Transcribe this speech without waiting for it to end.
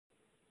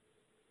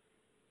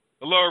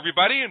Hello,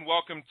 everybody, and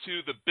welcome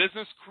to the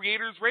Business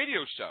Creators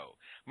Radio Show.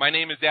 My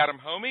name is Adam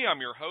Homey. I'm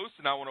your host,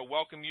 and I want to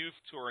welcome you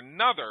to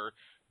another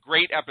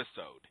great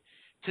episode.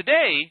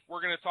 Today,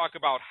 we're going to talk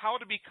about how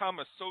to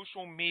become a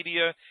social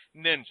media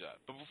ninja.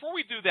 But before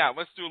we do that,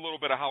 let's do a little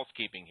bit of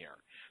housekeeping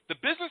here. The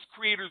Business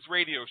Creators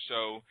Radio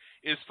Show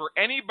is for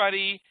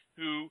anybody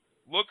who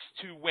looks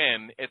to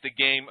win at the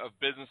game of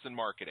business and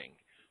marketing.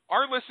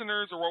 Our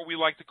listeners are what we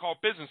like to call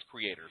business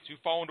creators, who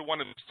fall into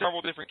one of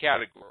several different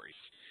categories.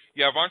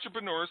 You have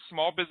entrepreneurs,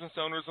 small business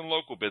owners, and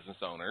local business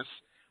owners,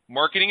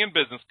 marketing and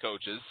business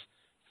coaches,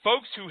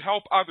 folks who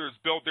help others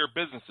build their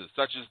businesses,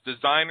 such as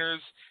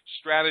designers,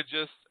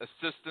 strategists,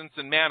 assistants,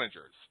 and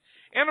managers.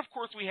 And, of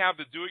course, we have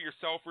the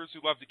do-it-yourselfers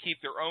who love to keep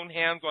their own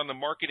hands on the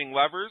marketing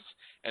levers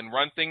and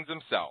run things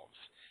themselves.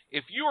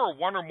 If you are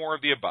one or more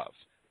of the above,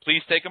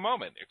 please take a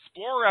moment,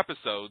 explore our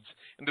episodes,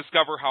 and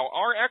discover how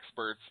our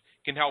experts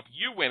can help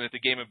you win at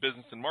the game of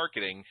business and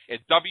marketing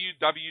at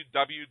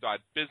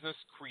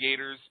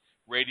www.businesscreatorsradioshow.com.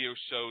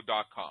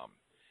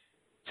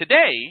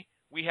 Today,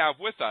 we have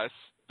with us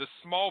the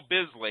small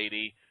biz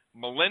lady,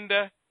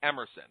 Melinda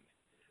Emerson.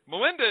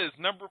 Melinda is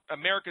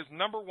America's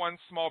 #1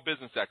 small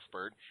business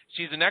expert.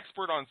 She's an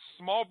expert on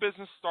small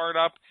business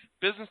startup,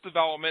 business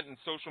development, and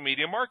social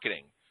media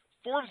marketing.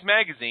 Forbes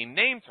magazine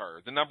named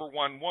her the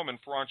 #1 woman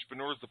for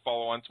entrepreneurs to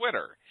follow on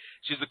Twitter.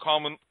 She's a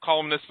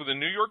columnist for the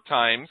New York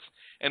Times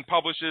and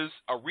publishes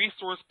a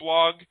resource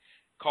blog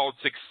called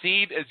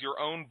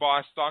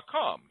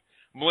SucceedAsYourOwnBoss.com.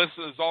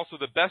 Melissa is also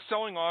the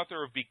best-selling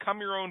author of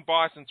Become Your Own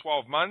Boss in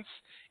 12 Months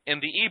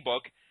and the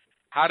ebook,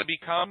 How to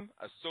Become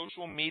a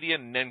Social Media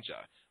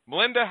Ninja.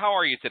 Melinda, how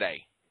are you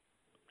today?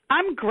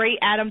 I'm great,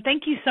 Adam.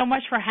 Thank you so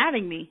much for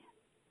having me.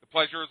 The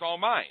pleasure is all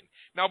mine.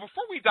 Now,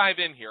 before we dive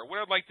in here,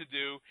 what I'd like to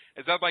do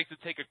is I'd like to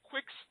take a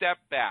quick step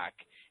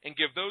back and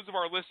give those of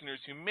our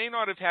listeners who may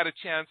not have had a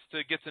chance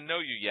to get to know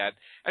you yet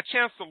a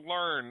chance to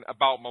learn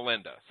about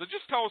Melinda. So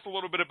just tell us a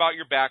little bit about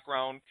your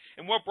background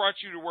and what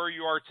brought you to where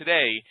you are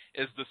today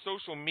as the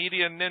social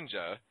media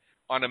ninja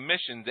on a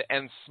mission to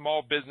end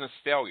small business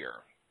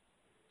failure.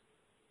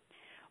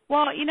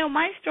 Well,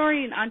 my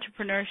story in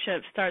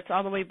entrepreneurship starts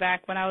all the way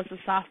back when I was a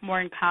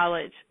sophomore in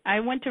college. I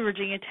went to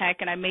Virginia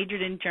Tech and I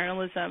majored in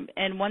journalism,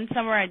 and one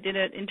summer I did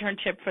an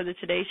internship for the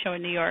Today Show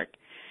in New York.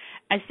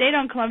 I stayed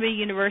on Columbia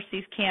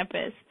University's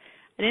campus.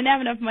 I didn't have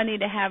enough money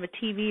to have a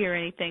TV or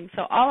anything,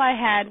 so all I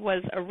had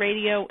was a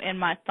radio and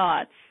my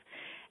thoughts.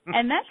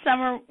 And that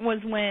summer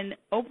was when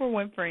Oprah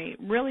Winfrey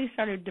really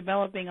started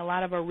developing a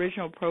lot of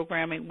original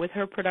programming with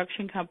her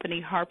production company,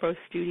 Harpo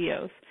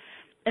Studios.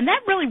 And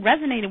that really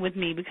resonated with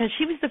me because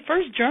she was the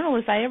first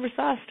journalist I ever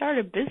saw start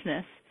a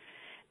business.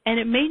 And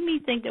it made me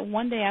think that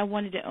one day I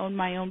wanted to own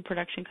my own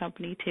production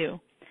company too.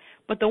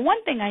 But the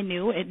one thing I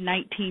knew at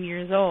 19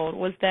 years old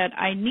was that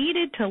I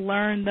needed to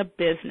learn the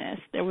business.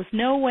 There was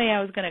no way I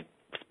was going to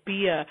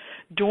be a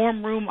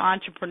dorm room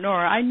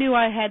entrepreneur. I knew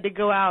I had to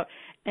go out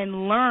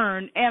and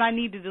learn, and I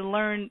needed to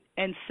learn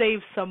and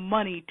save some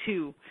money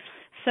too.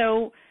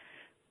 So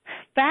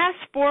fast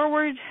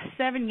forward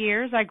 7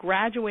 years, I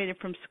graduated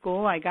from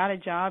school. I got a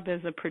job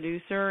as a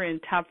producer in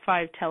top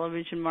 5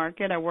 television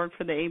market. I worked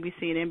for the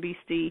ABC and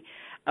NBC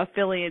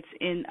affiliates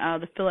in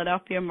the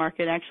Philadelphia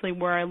market, actually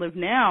where I live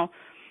now.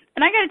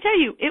 And I got to tell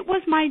you, it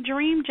was my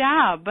dream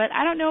job. But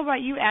I don't know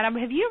about you, Adam.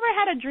 Have you ever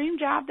had a dream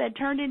job that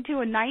turned into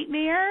a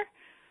nightmare?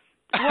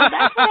 Well,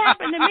 that's what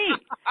happened to me.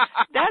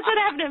 That's what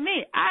happened to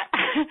me.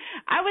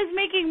 I was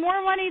making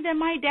more money than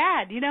my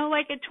dad,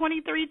 like at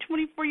 23,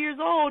 24 years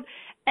old.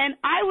 And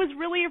I was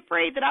really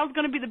afraid that I was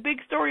going to be the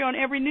big story on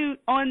every news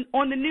on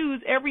the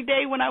news every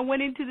day when I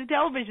went into the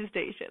television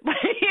station.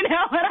 And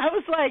I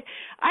was like,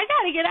 I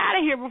got to get out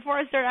of here before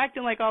I start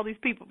acting like all these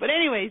people. But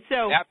anyway,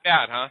 so that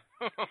bad, huh?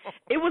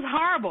 It was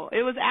horrible.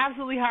 It was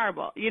absolutely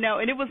horrible,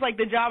 and it was like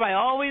the job I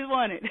always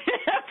wanted.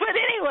 But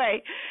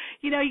anyway,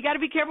 you got to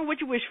be careful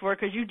what you wish for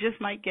because you just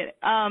might get it.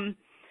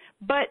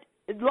 But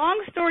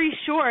long story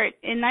short,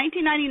 in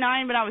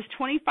 1999, when I was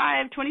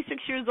 25,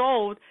 26 years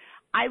old,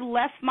 I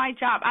left my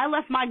job. I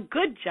left my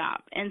good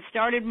job and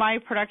started my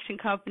production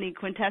company,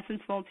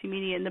 Quintessence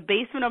Multimedia, in the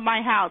basement of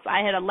my house. I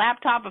had a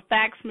laptop, a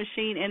fax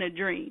machine, and a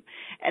dream,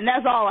 and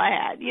that's all I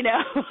had.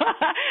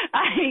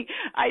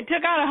 I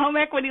took out a home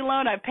equity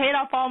loan. I paid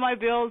off all my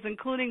bills,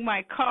 including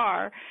my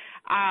car.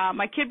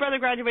 My kid brother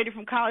graduated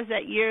from college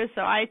that year,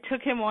 so I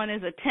took him on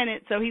as a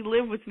tenant. So he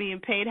lived with me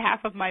and paid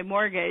half of my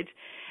mortgage,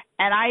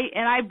 and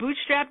I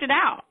bootstrapped it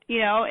out.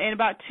 And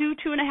about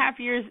 2.5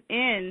 years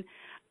in,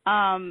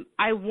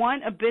 I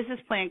won a business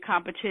plan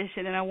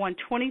competition, and I won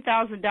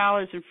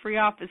 $20,000 in free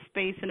office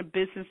space in a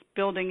business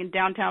building in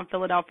downtown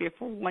Philadelphia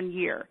for 1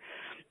 year.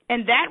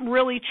 And that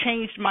really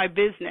changed my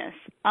business.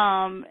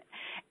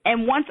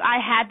 And once I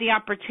had the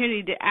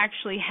opportunity to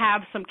actually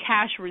have some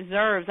cash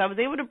reserves, I was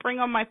able to bring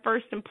on my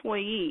first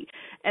employee.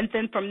 And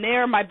then from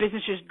there, my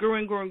business just grew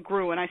and grew and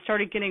grew, and I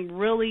started getting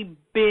really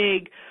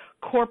big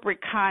corporate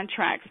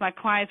contracts. My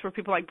clients were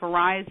people like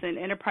Verizon,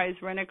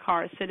 Enterprise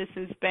Rent-A-Car,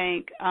 Citizens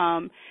Bank,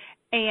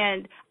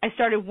 And I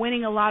started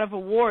winning a lot of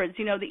awards.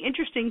 You know, the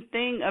interesting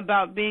thing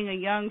about being a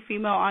young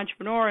female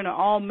entrepreneur in an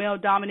all-male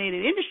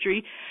dominated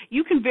industry,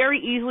 you can very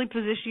easily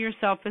position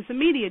yourself as a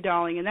media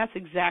darling, and that's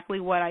exactly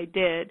what I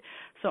did.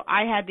 So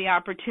I had the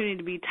opportunity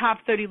to be top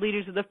 30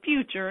 leaders of the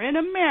future in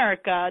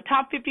America,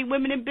 top 50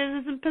 women in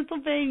business in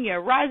Pennsylvania,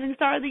 Rising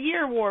Star of the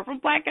Year award from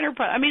Black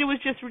Enterprise. I mean, it was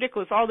just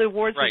ridiculous, all the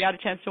awards we got a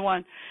chance to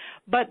win.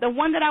 But the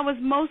one that I was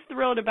most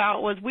thrilled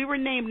about was we were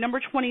named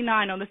number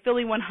 29 on the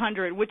Philly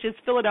 100, which is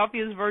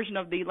Philadelphia's version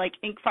of the, like,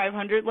 Inc.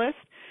 500 list.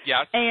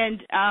 Yes.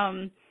 And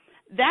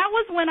that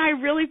was when I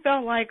really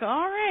felt like,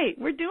 all right,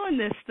 we're doing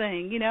this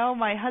thing. You know,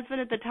 my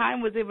husband at the time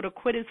was able to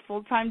quit his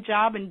full-time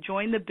job and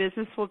join the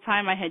business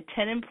full-time. I had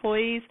 10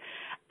 employees.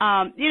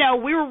 You know,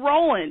 we were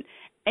rolling.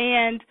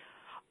 And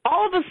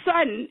all of a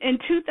sudden, in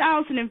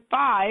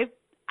 2005,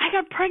 I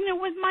got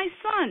pregnant with my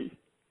son.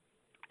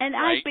 And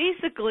I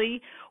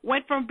basically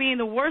went from being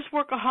the worst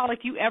workaholic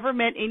you ever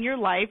met in your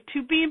life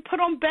to being put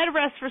on bed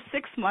rest for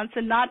 6 months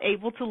and not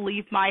able to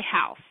leave my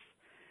house.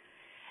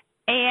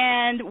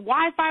 And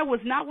Wi-Fi was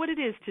not what it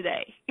is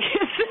today.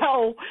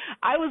 So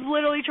I was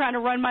literally trying to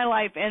run my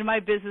life and my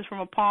business from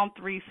a Palm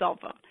 3 cell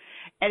phone.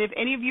 And if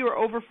any of you are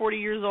over 40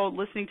 years old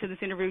listening to this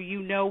interview,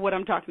 you know what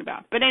I'm talking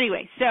about. But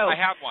anyway, so I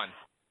have one.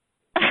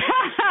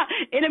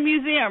 in a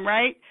museum,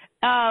 right?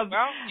 I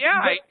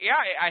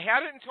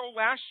had it until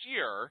last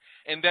year,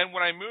 and then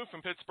when I moved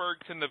from Pittsburgh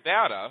to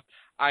Nevada,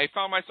 I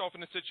found myself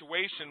in a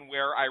situation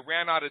where I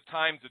ran out of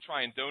time to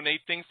try and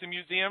donate things to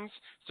museums,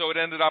 so it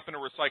ended up in a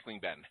recycling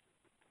bin.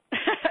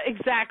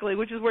 Exactly,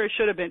 which is where it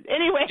should have been.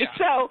 Anyway,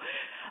 so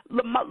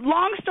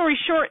long story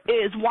short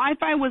is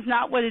Wi-Fi was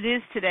not what it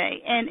is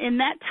today. And in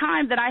that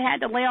time that I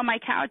had to lay on my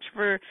couch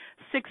for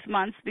 6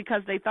 months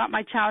because they thought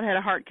my child had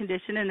a heart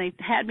condition and they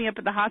had me up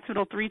at the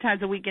hospital 3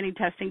 times a week getting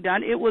testing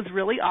done, it was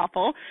really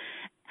awful.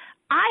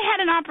 I had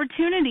an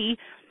opportunity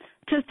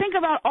to think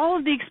about all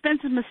of the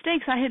expensive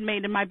mistakes I had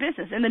made in my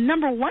business. And the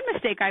number one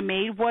mistake I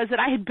made was that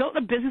I had built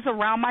a business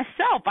around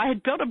myself. I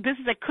had built a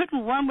business that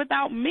couldn't run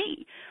without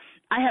me.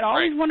 I had all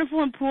these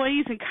wonderful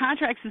employees and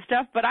contracts and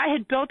stuff, but I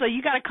had built a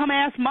you got to come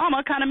ask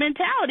mama kind of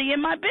mentality in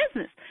my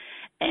business.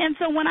 And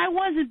so when I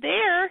wasn't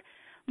there,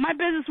 my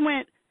business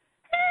went,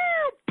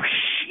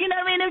 you know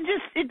what I mean?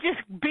 It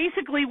just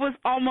basically was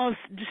almost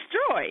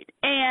destroyed.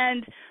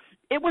 And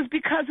it was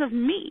because of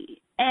me.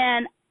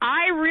 And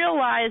I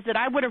realized that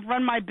I would have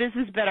run my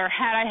business better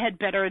had I had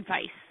better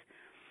advice.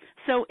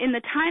 So in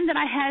the time that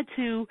I had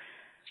to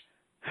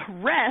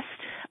rest,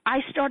 I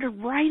started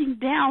writing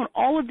down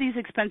all of these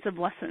expensive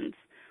lessons,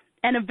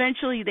 and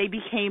eventually they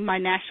became my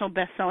national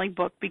best-selling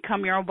book,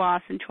 Become Your Own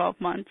Boss in 12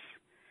 Months.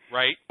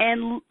 Right.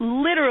 And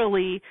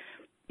literally,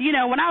 you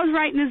know, when I was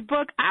writing this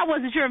book, I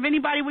wasn't sure if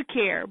anybody would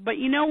care. But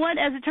you know what?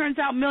 As it turns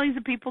out, millions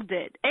of people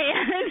did.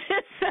 And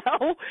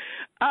so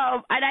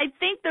and I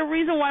think the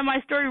reason why my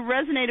story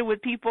resonated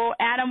with people,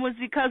 Adam, was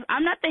because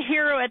I'm not the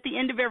hero at the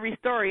end of every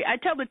story. I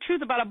tell the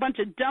truth about a bunch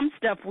of dumb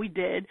stuff we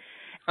did.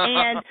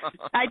 And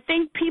I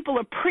think people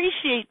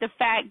appreciate the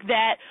fact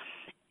that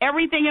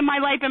everything in my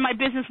life and my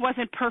business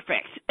wasn't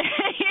perfect.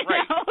 you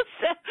know?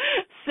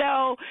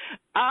 So,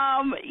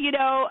 you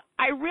know,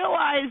 I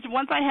realized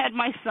once I had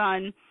my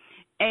son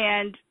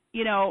and,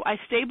 you know, I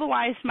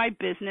stabilized my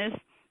business,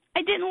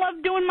 I didn't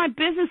love doing my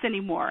business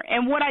anymore.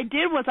 And what I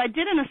did was I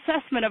did an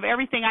assessment of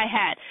everything I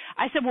had.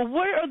 I said, well,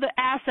 what are the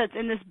assets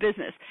in this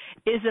business?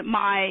 Is it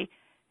my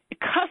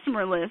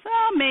customer list?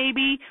 Oh,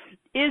 maybe.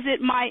 Is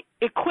it my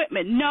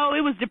equipment? No,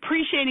 it was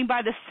depreciating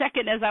by the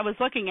second as I was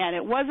looking at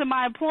it. Was it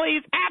my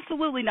employees?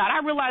 Absolutely not.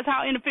 I realized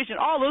how inefficient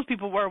all those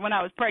people were when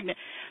I was pregnant.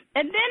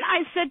 And then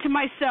I said to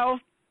myself,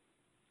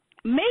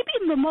 maybe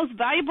the most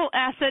valuable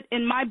asset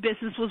in my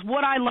business was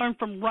what I learned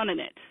from running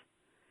it.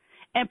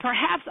 And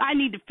perhaps I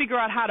need to figure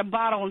out how to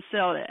bottle and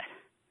sell that.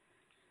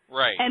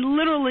 Right. And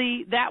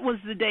literally, that was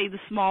the day the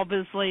Small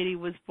Biz Lady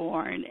was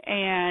born.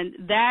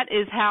 And that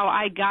is how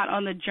I got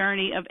on the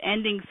journey of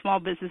ending small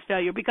business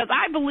failure, because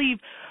I believe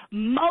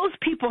most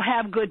people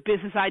have good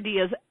business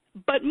ideas,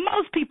 but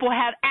most people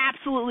have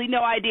absolutely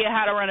no idea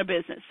how to run a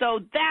business. So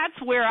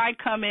that's where I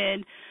come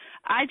in.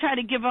 I try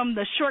to give them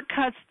the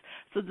shortcuts,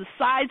 so the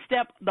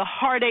sidestep, the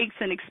heartaches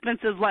and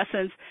expensive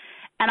lessons.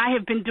 And I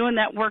have been doing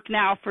that work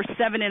now for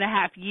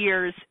 7.5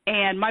 years,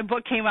 and my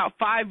book came out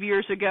 5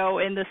 years ago,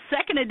 and the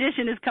second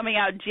edition is coming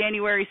out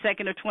January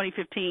 2nd of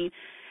 2015,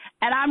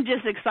 and I'm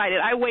just excited.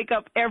 I wake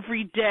up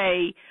every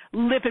day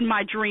living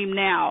my dream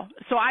now,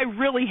 so I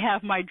really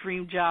have my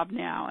dream job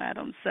now,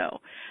 Adam. So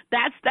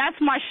that's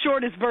my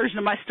shortest version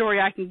of my story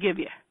I can give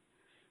you.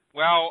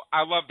 Well,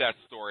 I love that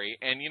story,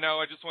 and, you know,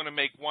 I just want to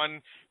make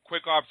one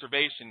quick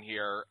observation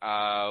here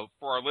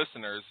for our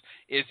listeners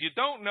is you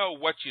don't know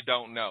what you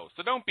don't know.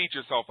 So don't beat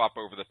yourself up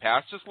over the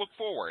past. Just look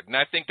forward. And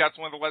I think that's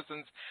one of the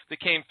lessons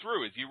that came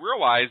through is you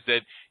realize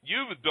that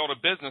you've built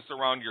a business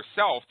around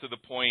yourself to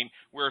the point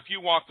where if you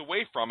walked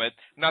away from it,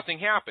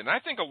 nothing happened. I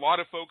think a lot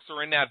of folks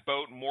are in that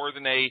boat more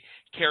than they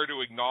care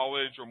to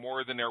acknowledge or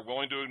more than they're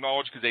willing to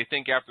acknowledge because they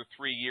think after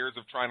 3 years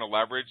of trying to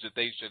leverage that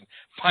they should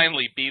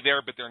finally be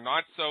there, but they're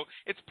not. So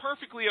it's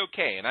perfectly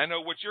okay. And I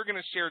know what you're going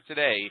to share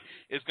today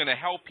is going to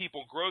help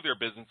people grow their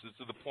businesses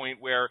to the point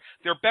where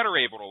they're better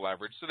able to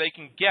leverage so they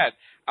can get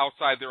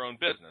outside their own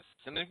business.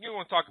 And if you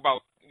want to talk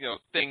about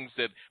things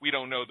that we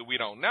don't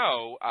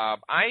know,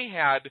 I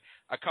had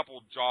a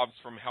couple jobs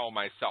from hell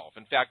myself.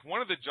 In fact,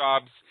 one of the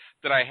jobs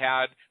that I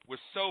had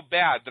was so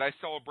bad that I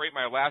celebrate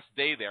my last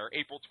day there,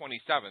 April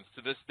 27th,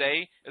 to this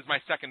day, is my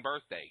second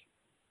birthday.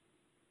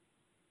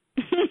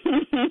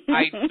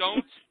 I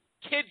don't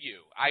kid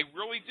you. I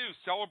really do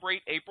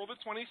celebrate April the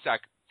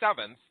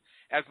 27th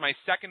as my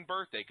second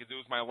birthday because it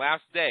was my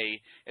last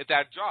day at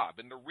that job.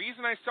 And the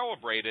reason I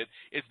celebrate it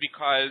is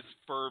because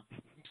for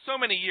so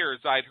many years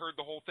I'd heard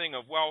the whole thing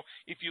of, well,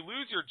 if you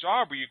lose your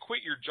job or you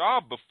quit your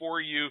job before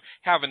you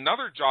have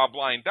another job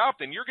lined up,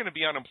 then you're going to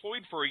be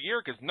unemployed for a year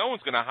because no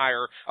one's going to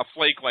hire a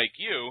flake like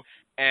you.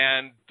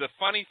 And the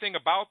funny thing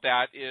about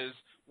that is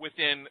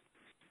April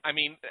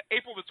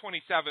the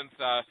 27th,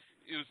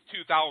 it was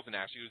 2000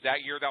 actually. It was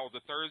that year. That was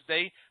a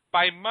Thursday.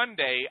 By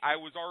Monday, I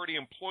was already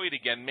employed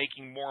again,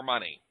 making more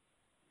money.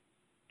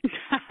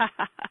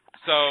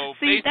 So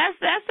see, that's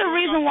the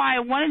reason why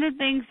one of the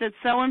things that's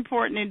so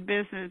important in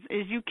business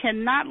is you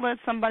cannot let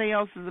somebody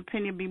else's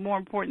opinion be more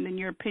important than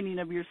your opinion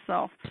of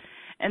yourself.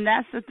 And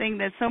that's the thing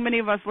that so many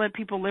of us let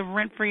people live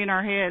rent-free in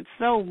our heads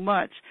so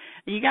much.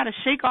 And you got to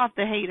shake off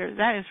the haters.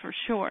 That is for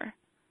sure.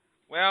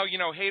 Well,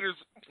 haters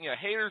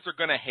are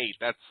going to hate.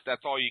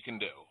 That's all you can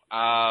do.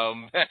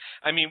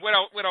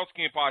 What else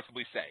can you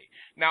possibly say?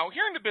 Now,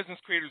 here in the Business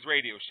Creators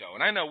Radio Show,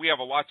 and I know we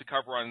have a lot to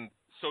cover on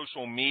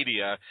social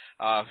media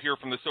here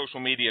from the Social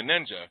Media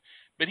Ninja,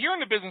 but here on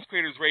the Business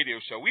Creators Radio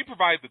Show, we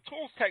provide the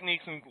tools,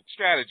 techniques, and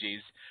strategies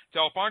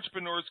to help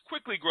entrepreneurs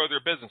quickly grow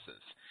their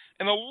businesses.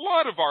 And a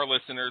lot of our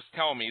listeners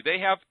tell me they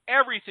have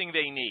everything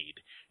they need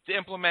to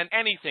implement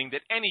anything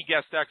that any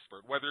guest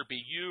expert, whether it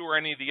be you or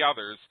any of the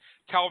others,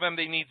 tell them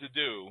they need to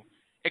do,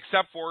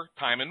 except for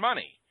time and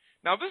money.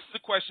 Now, this is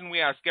a question we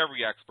ask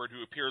every expert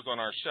who appears on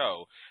our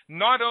show,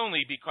 not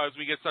only because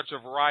we get such a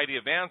variety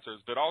of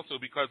answers, but also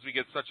because we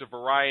get such a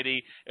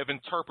variety of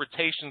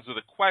interpretations of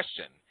the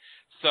question.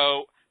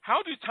 So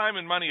how do time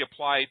and money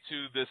apply to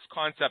this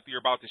concept that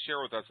you're about to share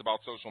with us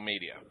about social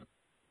media?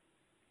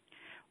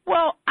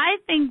 Well,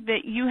 I think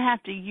that you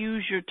have to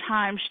use your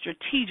time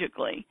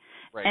strategically,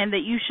 right, and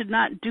that you should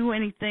not do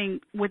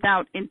anything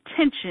without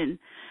intention,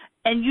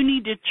 and you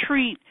need to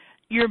treat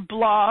your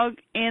blog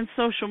and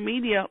social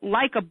media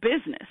like a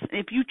business.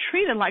 If you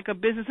treat it like a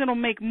business, it'll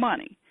make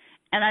money.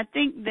 And I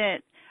think that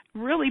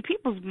really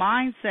people's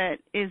mindset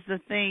is the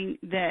thing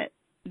that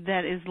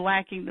is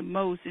lacking the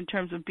most in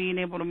terms of being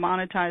able to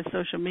monetize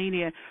social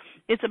media.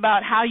 It's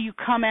about how you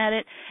come at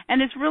it,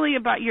 and it's really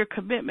about your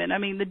commitment. I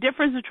mean, the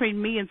difference between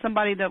me and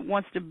somebody that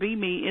wants to be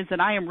me is that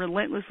I am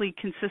relentlessly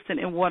consistent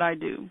in what I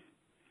do.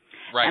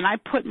 Right. And I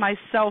put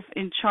myself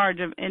in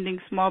charge of ending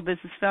small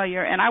business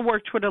failure, and I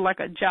work Twitter like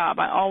a job.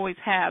 I always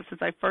have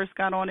since I first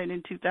got on it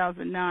in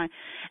 2009.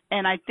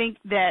 And I think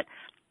that,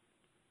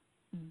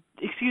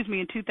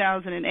 in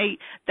 2008,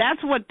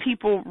 that's what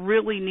people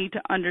really need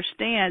to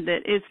understand,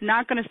 that it's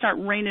not going to start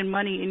raining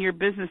money in your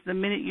business the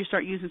minute you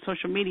start using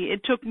social media.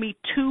 It took me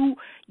 2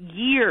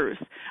 years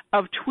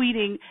of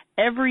tweeting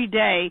every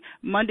day,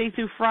 Monday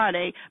through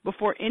Friday,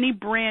 before any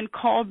brand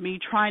called me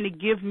trying to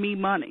give me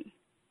money.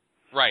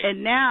 Right.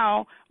 And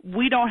now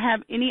we don't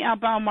have any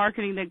outbound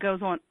marketing that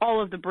goes on.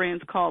 All of the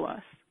brands call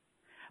us.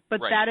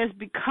 But right, that is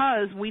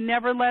because we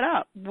never let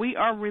up. We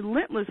are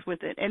relentless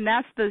with it. And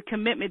that's the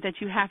commitment that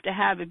you have to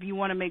have if you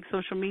want to make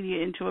social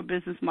media into a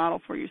business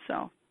model for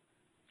yourself.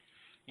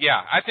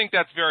 Yeah, I think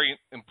that's very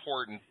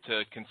important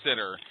to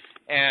consider.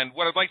 And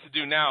what I'd like to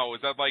do now is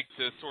I'd like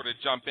to sort of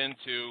jump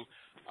into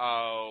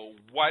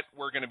what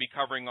we're going to be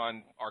covering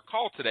on our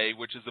call today,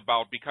 which is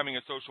about becoming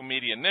a social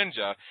media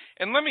ninja.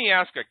 And let me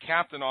ask a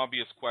Captain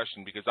Obvious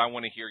question because I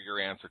want to hear your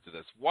answer to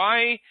this.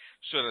 Why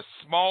should a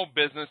small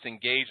business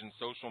engage in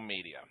social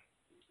media?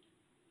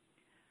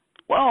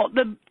 Well,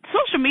 the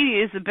social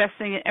media is the best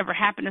thing that ever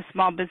happened to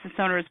small business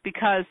owners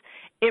because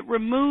it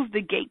removed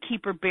the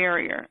gatekeeper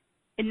barrier.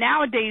 And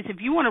nowadays, if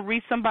you want to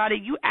reach somebody,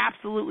 you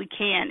absolutely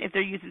can if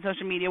they're using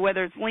social media,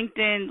 whether it's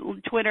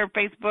LinkedIn, Twitter,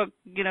 Facebook,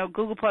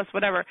 Google+,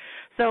 whatever.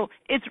 So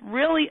it's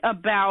really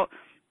about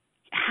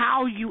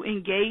how you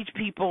engage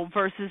people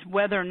versus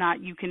whether or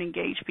not you can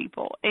engage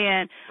people.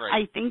 And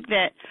right, I think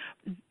that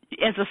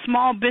as a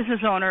small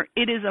business owner,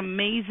 it is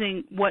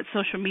amazing what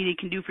social media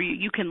can do for you.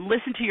 You can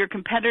listen to your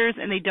competitors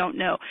and they don't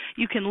know.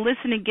 You can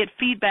listen and get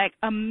feedback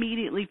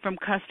immediately from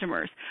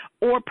customers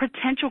or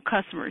potential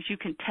customers. You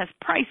can test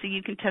pricing.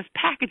 You can test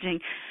packaging.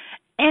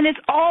 And it's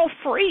all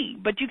free,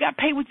 but you got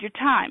paid with your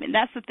time. And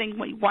that's the thing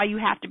why you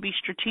have to be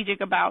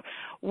strategic about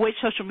which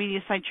social media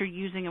sites you're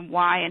using and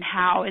why and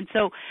how. And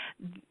so,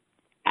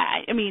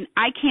 I mean,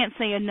 I can't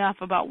say enough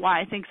about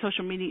why I think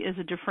social media is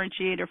a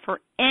differentiator for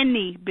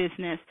any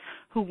business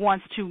who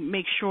wants to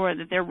make sure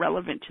that they're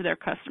relevant to their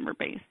customer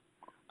base.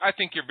 I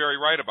think you're very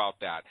right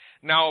about that.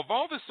 Now, of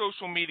all the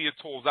social media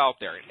tools out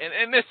there,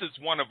 and this is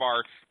one of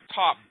our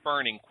top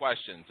burning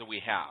questions that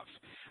we have.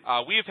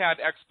 We have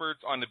had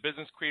experts on the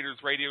Business Creators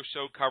Radio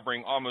Show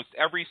covering almost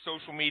every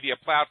social media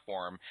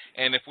platform,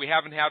 and if we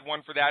haven't had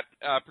one for that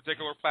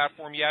particular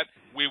platform yet,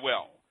 we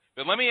will.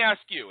 But let me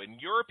ask you, in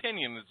your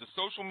opinion, as a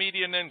social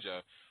media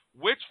ninja,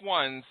 which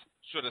ones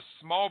should a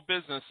small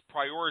business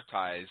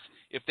prioritize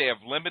if they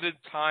have limited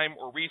time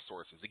or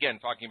resources? Again,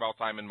 talking about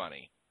time and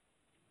money.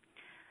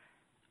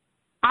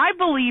 I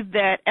believe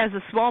that as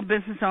a small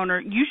business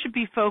owner, you should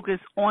be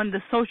focused on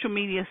the social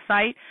media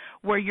site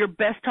where your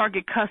best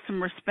target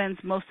customer spends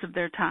most of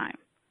their time.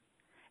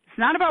 It's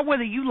not about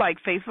whether you like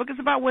Facebook. It's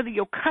about whether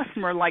your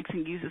customer likes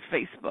and uses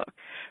Facebook.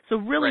 So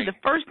really the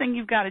first thing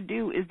you've got to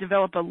do is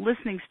develop a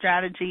listening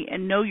strategy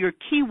and know your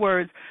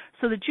keywords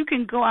so that you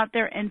can go out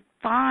there and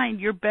find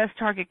your best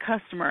target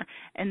customer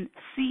and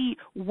see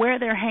where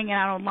they're hanging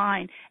out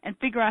online and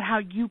figure out how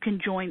you can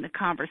join the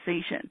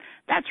conversation.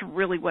 That's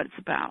really what it's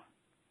about.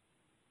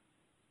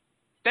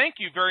 Thank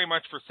you very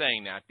much for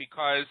saying that,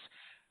 because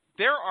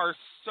there are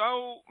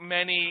so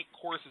many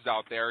courses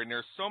out there and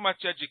there's so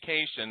much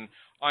education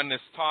on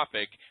this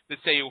topic that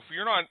say if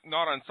you're not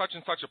on such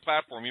and such a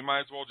platform, you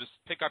might as well just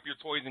pick up your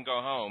toys and go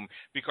home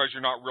because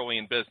you're not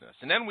really in business.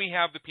 And then we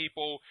have the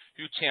people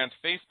who chant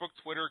Facebook,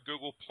 Twitter,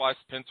 Google+,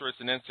 Pinterest,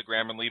 and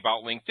Instagram and leave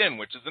out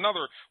LinkedIn, which is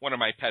another one of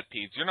my pet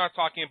peeves. You're not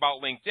talking about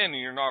LinkedIn and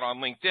you're not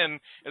on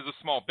LinkedIn as a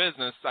small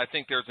business. I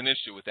think there's an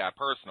issue with that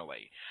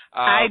personally.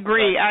 I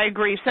agree.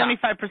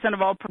 75%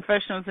 of all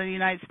professionals in the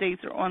United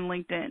States are on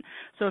LinkedIn.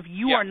 So if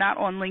you are not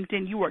on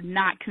LinkedIn, you are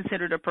not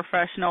considered a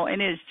professional,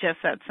 and it is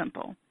just that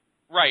simple.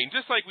 Right, and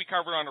just like we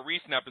covered on a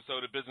recent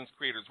episode of Business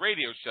Creators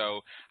Radio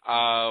Show,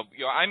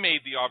 I made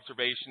the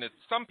observation that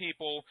some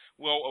people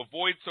will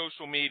avoid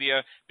social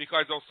media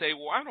because they'll say,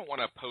 well, I don't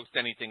want to post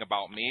anything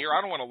about me, or I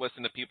don't want to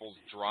listen to people's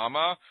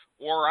drama,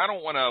 or I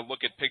don't want to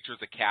look at pictures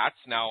of cats.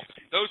 Now,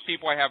 those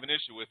people I have an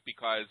issue with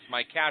because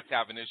my cats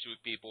have an issue with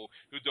people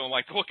who don't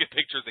like to look at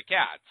pictures of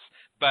cats.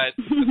 But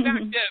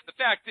the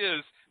fact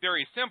is,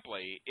 very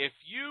simply, if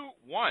you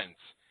want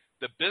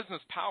the business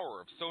power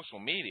of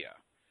social media,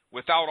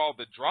 without all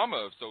the drama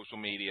of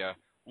social media,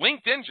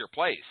 LinkedIn's your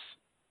place.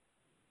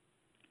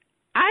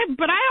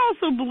 But I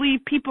also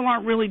believe people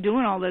aren't really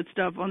doing all that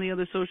stuff on the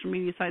other social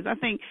media sites. I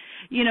think,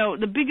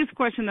 the biggest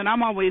question that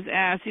I'm always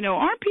asked,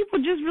 aren't people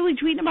just really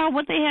tweeting about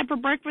what they had for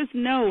breakfast?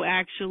 No,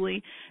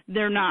 actually,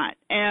 they're not.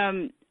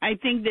 I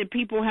think that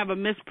people have a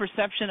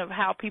misperception of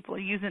how people are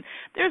using.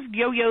 There's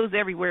yo-yos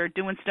everywhere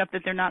doing stuff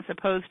that they're not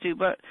supposed to,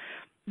 but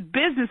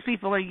business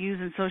people are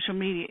using social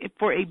media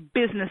for a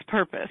business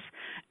purpose.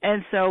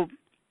 And so,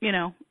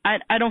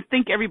 I don't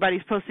think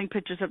everybody's posting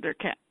pictures of their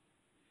cat.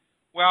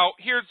 Well,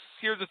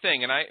 here's the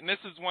thing, and this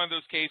is one of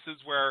those cases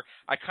where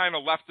I kind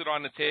of left it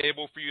on the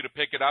table for you to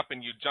pick it up,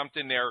 and you jumped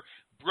in there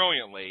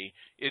brilliantly,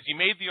 is you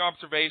made the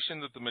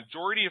observation that the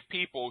majority of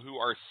people who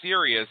are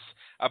serious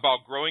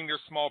about growing their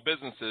small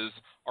businesses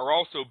are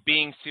also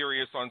being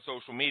serious on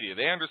social media.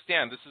 They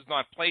understand this is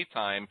not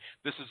playtime,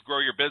 this is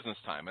grow your business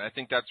time, and I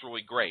think that's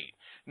really great.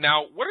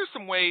 Now, what are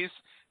some ways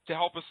to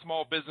help a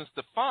small business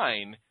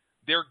define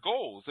their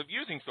goals of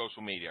using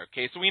social media?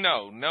 Okay, so we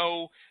know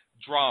no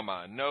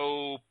drama,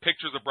 no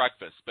pictures of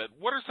breakfast, but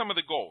what are some of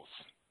the goals?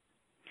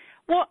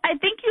 Well, I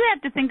think you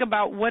have to think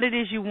about what it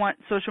is you want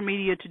social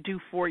media to do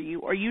for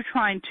you. Are you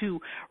trying to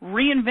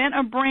reinvent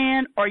a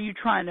brand? Are you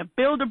trying to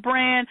build a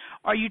brand?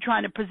 Are you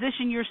trying to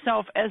position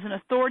yourself as an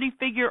authority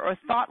figure or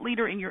thought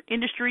leader in your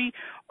industry?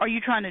 Are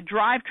you trying to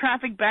drive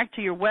traffic back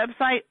to your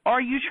website?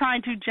 Are you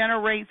trying to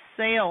generate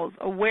sales,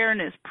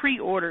 awareness,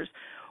 pre-orders?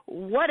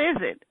 What is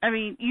it? I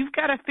mean, you've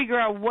got to figure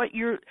out what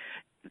your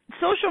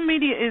social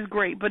media is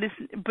great, but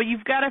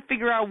you've got to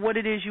figure out what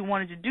it is you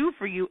want it to do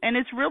for you, and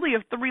it's really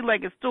a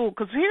three-legged stool.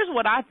 Because here's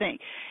what I think: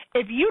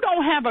 if you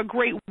don't have a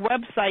great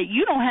website,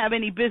 you don't have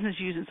any business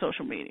using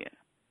social media.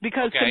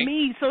 Because to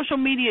me, social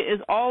media is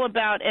all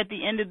about, at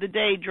the end of the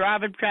day,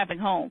 driving traffic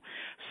home.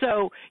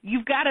 So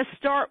you've got to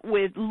start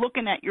with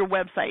looking at your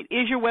website.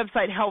 Is your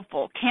website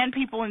helpful? Can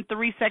people in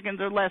 3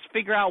 seconds or less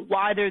figure out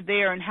why they're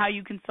there and how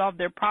you can solve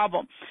their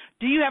problem?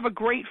 Do you have a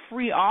great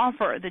free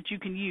offer that you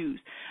can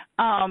use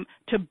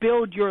to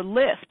build your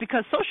list?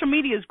 Because social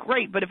media is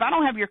great, but if I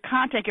don't have your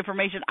contact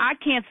information, I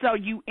can't sell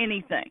you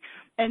anything.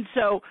 And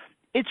so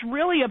it's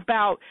really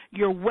about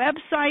your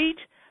website,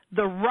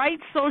 the right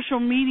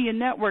social media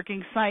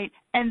networking site,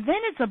 and then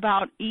it's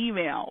about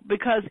email,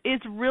 because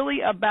it's really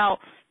about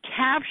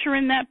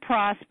capturing that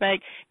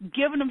prospect,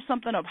 giving them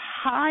something of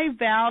high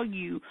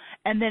value,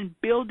 and then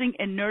building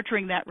and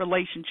nurturing that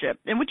relationship.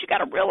 And what you got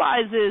to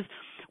realize is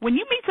when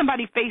you meet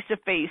somebody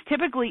face-to-face,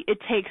 typically it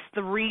takes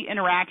 3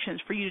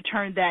 interactions for you to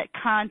turn that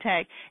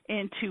contact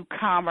into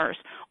commerce.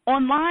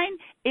 Online,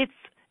 it's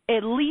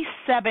at least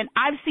 7.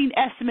 I've seen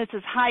estimates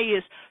as high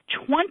as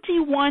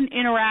 21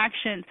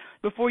 interactions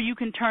before you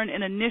can turn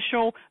an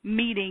initial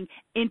meeting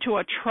into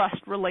a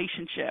trust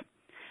relationship.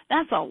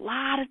 That's a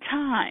lot of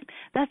time.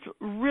 That's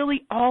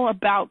really all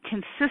about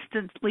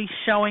consistently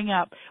showing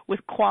up with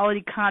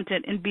quality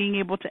content and being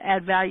able to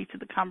add value to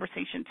the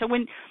conversation. So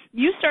when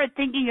you start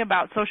thinking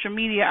about social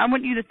media, I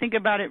want you to think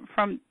about it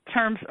from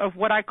terms of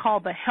what I call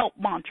the help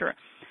mantra.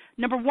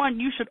 Number 1,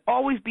 you should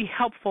always be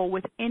helpful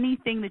with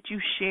anything that you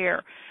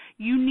share.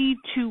 You need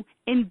to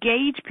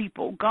engage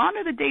people. Gone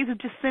are the days of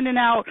just sending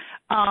out,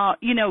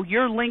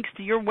 your links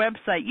to your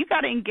website. You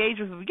got to engage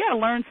with them. You got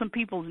to learn some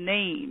people's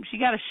names. You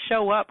got to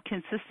show up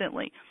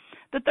consistently.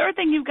 The third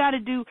thing you've got to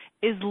do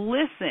is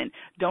listen.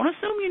 Don't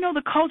assume you know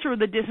the culture of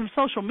the different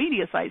social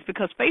media sites,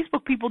 because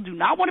Facebook people do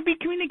not want to be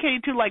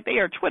communicated to like they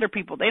are Twitter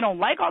people. They don't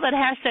like all that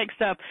hashtag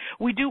stuff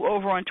we do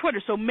over on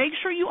Twitter. So make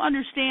sure you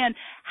understand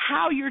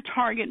how your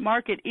target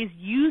market is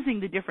using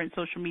the different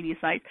social media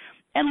sites.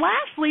 And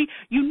lastly,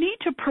 you need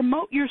to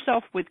promote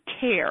yourself with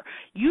care.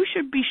 You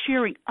should be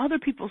sharing other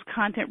people's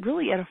content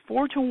really at a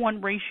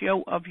 4-to-1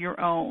 ratio of your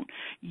own.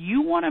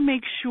 You want to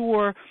make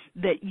sure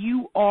that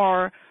you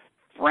are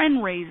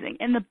friend raising.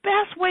 And the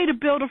best way to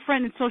build a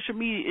friend in social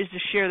media is to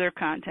share their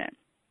content.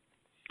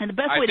 And the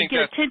best way to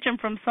get attention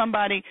from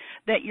somebody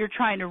that you're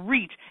trying to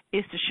reach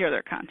is to share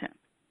their content.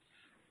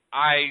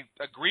 I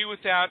agree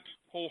with that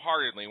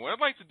wholeheartedly. What I'd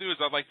like to do is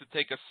I'd like to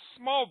take a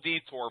small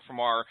detour from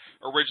our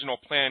original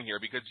plan here,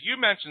 because you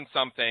mentioned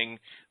something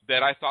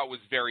that I thought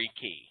was very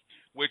key,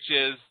 which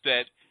is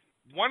that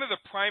one of the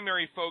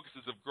primary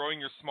focuses of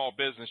growing your small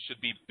business should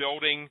be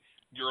building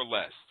your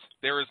list.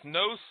 There is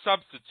no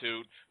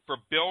substitute for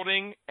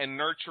building and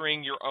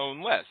nurturing your own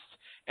list.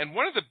 And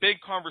one of the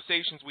big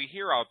conversations we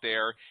hear out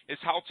there is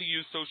how to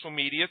use social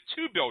media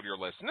to build your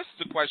list. And this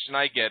is a question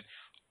I get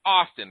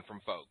often from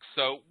folks.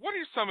 So what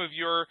are some of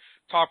your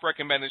top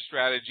recommended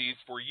strategies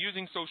for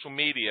using social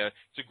media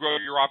to grow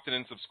your opt-in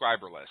and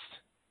subscriber list?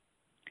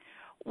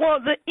 Well,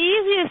 the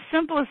easiest,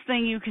 simplest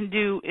thing you can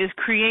do is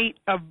create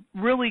a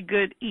really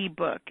good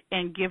ebook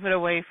and give it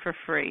away for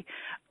free.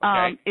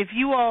 Okay. If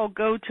you all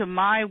go to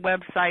my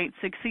website,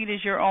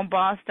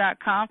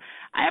 succeedasYourOwnBoss.com,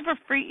 I have a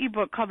free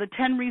ebook called The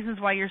 10 Reasons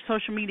Why Your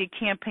Social Media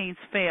Campaigns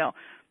Fail.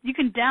 You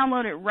can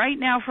download it right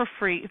now for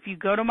free if you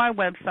go to my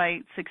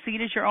website,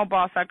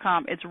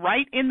 succeedasYourOwnBoss.com. It's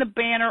right in the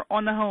banner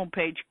on the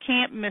homepage.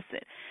 Can't miss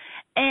it.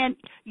 And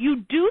you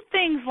do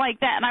things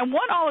like that. And I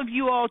want all of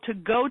you all to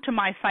go to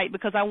my site,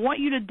 because I want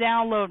you to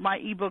download my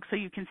ebook so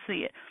you can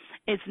see it.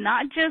 It's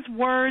not just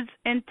words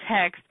and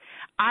text.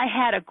 I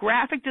had a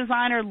graphic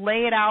designer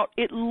lay it out.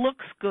 It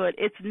looks good.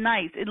 It's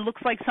nice. It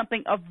looks like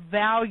something of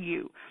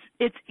value.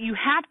 You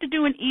have to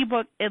do an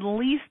ebook at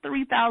least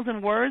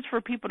 3,000 words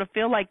for people to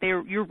feel like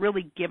you're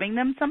really giving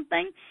them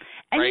something.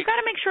 And You've got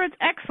to make sure it's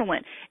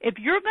excellent. If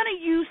you're going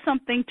to use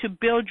something to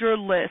build your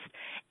list,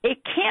 it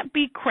can't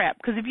be crap,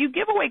 because if you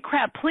give away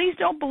crap, please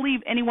don't believe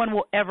anyone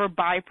will ever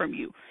buy from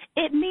you.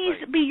 It needs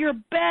to be your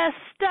best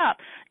stuff.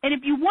 And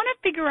if you want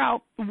to figure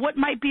out what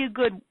might be a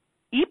good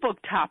ebook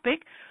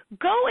topic,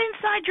 go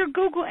inside your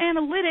Google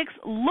Analytics,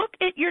 look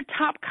at your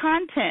top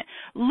content,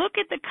 look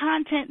at the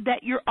content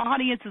that your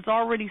audience is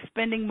already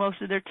spending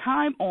most of their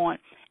time on.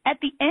 At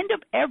the end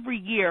of every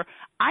year,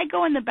 I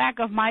go in the back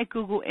of my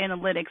Google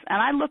Analytics and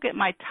I look at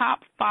my top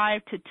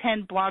 5 to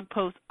 10 blog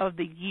posts of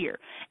the year.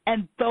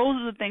 And those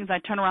are the things I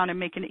turn around and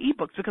make into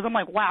ebooks, because I'm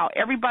like, wow,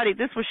 everybody,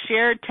 this was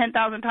shared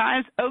 10,000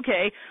 times.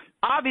 Okay,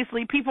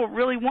 obviously people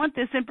really want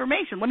this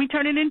information. Let me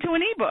turn it into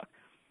an ebook.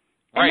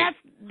 And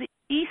that's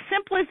the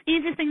simplest,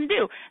 easiest thing to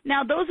do.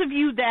 Now, those of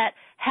you that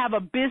have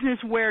a business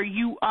where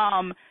you,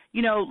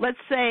 let's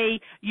say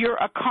you're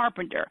a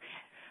carpenter,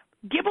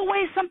 give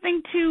away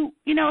something to,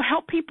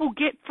 help people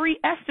get free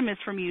estimates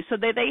from you so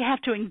that they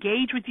have to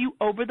engage with you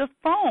over the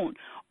phone.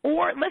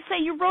 Or let's say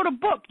you wrote a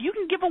book. You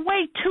can give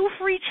away 2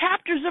 free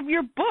chapters of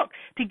your book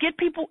to get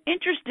people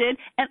interested.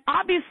 And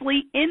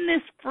obviously in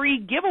this free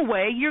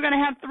giveaway, you're going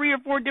to have 3 or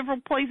 4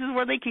 different places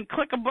where they can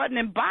click a button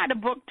and buy the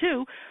book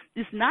too.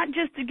 It's not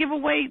just to give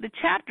away the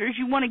chapters.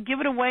 You want to give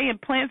it away and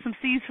plant some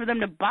seeds for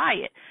them to buy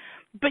it.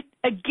 But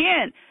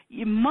again,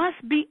 you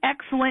must be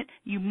excellent.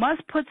 You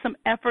must put some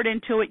effort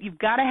into it. You've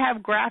got to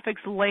have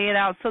graphics, lay it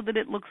out so that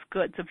it looks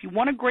good. So if you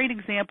want a great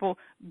example,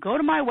 go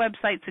to my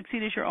website,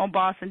 Succeed as Your Own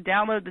Boss, and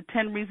download the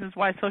 10 Reasons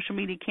Why Social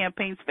Media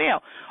Campaigns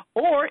Fail.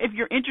 Or if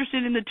you're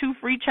interested in the 2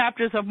 free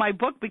chapters of my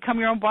book, Become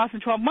Your Own Boss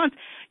in 12 Months,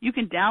 you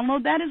can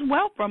download that as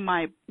well from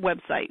my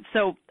website.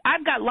 So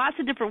I've got lots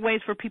of different ways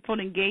for people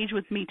to engage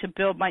with me to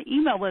build my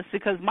email list,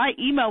 because my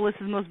email list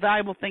is the most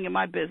valuable thing in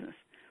my business.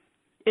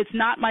 It's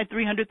not my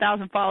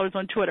 300,000 followers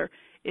on Twitter.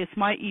 It's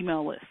my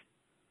email list.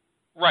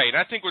 Right.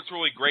 I think what's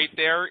really great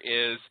there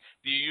is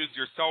Do you use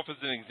yourself as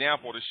an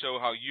example to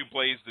show how you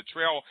blazed the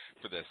trail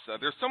for this?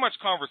 There's so much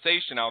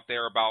conversation out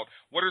there about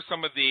what are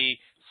some of the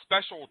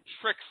special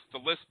tricks to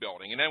list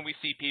building, and then we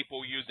see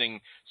people using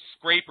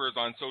scrapers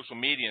on social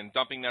media and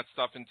dumping that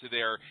stuff into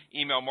their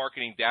email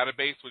marketing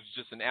database, which is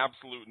just an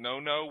absolute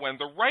no-no, when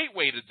the right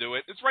way to do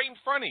it is right in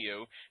front of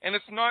you, and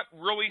it's not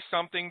really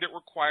something that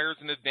requires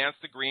an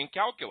advanced degree in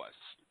calculus.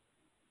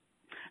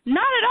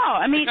 Not at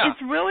all. I mean, Yeah.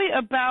 it's really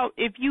about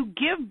if you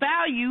give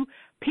value,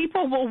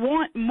 people will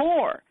want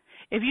more.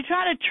 If you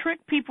try to trick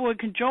people and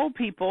control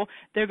people,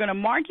 they're going to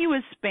mark you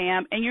as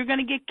spam, and you're going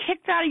to get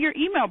kicked out of your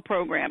email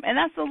program. And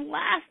that's the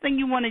last thing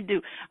you want to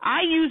do.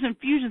 I use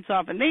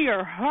Infusionsoft, and they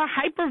are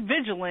hyper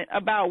vigilant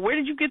about where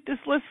did you get this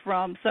list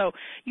from. So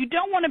you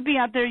don't want to be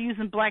out there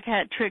using black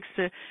hat tricks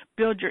to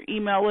build your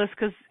email list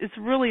because it's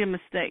really a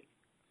mistake.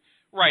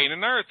 Right.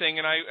 Another thing,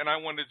 and I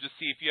wanted to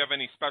see if you have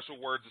any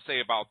special words to say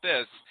about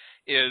this,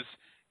 is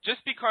just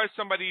because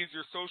somebody is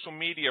your social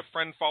media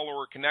friend,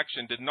 follower,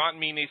 connection did not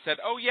mean they said,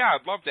 oh, yeah,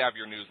 I'd love to have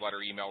your newsletter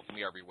emailed to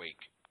me every week.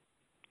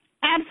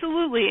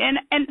 Absolutely.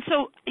 And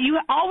so you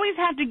always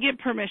have to get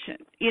permission,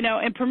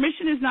 and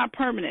permission is not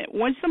permanent.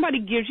 Once somebody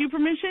gives you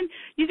permission,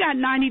 you got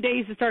 90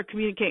 days to start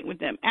communicating with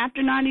them.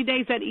 After 90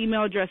 days, that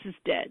email address is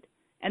dead,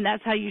 and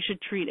that's how you should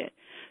treat it.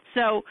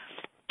 So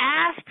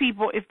ask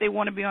people if they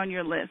want to be on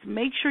your list.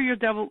 Make sure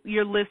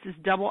your list is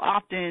double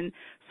opt-in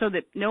so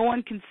that no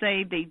one can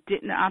say they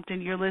didn't opt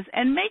into your list.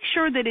 And make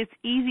sure that it's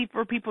easy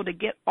for people to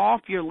get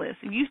off your list.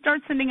 If you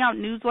start sending out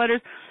newsletters,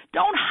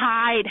 don't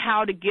hide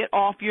how to get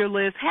off your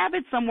list. Have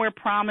it somewhere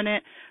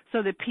prominent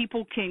so that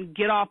people can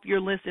get off your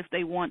list if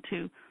they want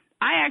to.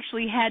 I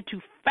actually had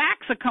to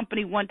fax a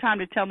company one time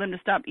to tell them to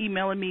stop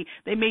emailing me.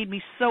 They made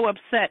me so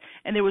upset,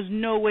 and there was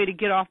no way to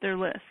get off their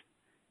list.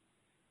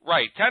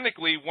 Right.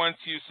 Technically, once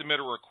you submit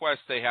a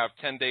request, they have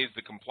 10 days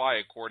to comply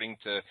according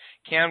to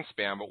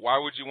CAN-SPAM, but why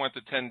would you want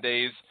the 10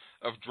 days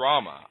of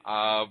drama?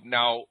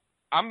 Now,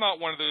 I'm not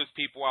one of those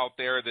people out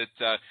there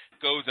that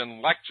goes and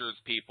lectures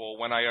people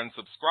when I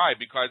unsubscribe,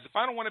 because if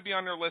I don't want to be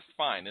on their list,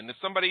 fine. And if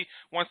somebody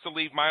wants to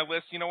leave my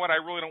list, you know what? I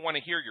really don't want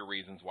to hear your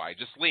reasons why.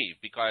 Just leave,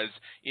 because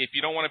if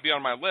you don't want to be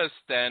on my list,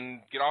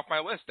 then get off my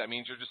list. That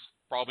means you're just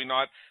probably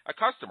not a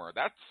customer.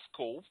 That's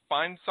cool.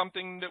 Find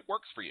something that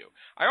works for you.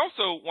 I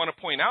also want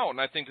to point out, and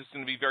I think this is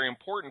going to be very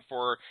important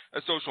for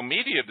a social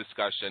media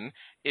discussion,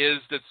 is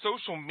that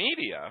social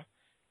media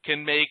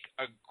can make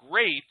a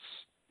great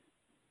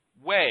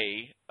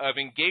way of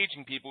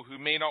engaging people who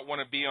may not want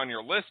to be on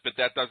your list, but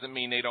that doesn't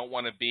mean they don't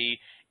want to be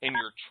in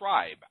your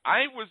tribe.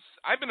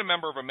 I've been a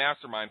member of a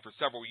mastermind for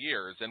several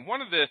years, and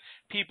one of the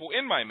people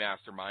in my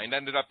mastermind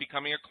ended up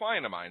becoming a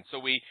client of mine. So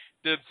we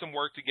did some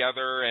work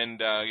together, and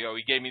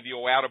he gave me the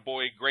old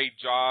attaboy, great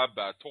job,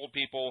 told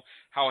people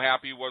how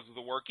happy he was with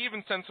the work,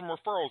 even sent some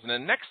referrals. And the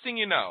next thing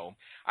you know,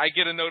 I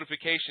get a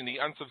notification he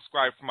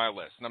unsubscribed from my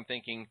list, and I'm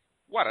thinking,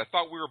 what? I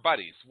thought we were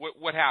buddies.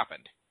 What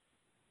happened?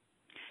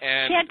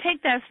 And can't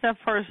take that stuff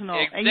personal.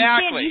 Exactly.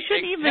 And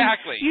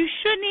you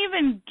shouldn't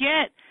even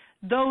get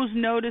those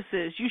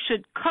notices. You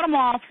should cut them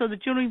off so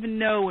that you don't even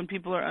know when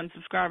people are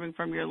unsubscribing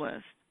from your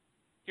list.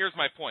 Here's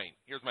my point.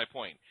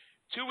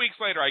 2 weeks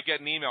later, I get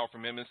an email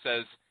from him and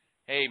says,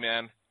 hey,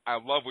 man, I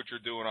love what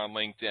you're doing on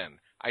LinkedIn.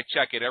 I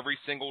check it every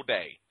single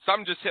day.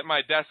 Something just hit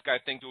my desk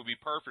I think it would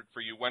be perfect for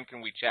you. When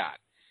can we chat?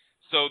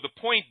 So the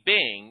point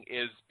being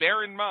is,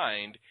 bear in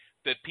mind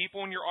that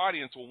people in your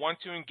audience will want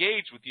to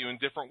engage with you in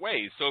different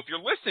ways. So if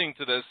you're listening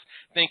to this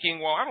thinking,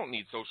 well, I don't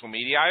need social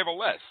media, I have a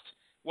list.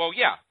 Well,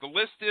 yeah, the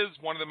list is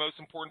one of the most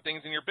important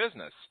things in your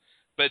business.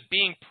 But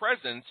being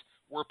present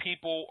where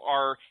people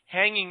are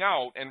hanging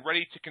out and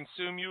ready to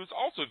consume you is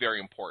also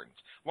very important.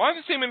 A lot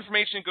of the same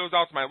information that goes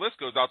out to my list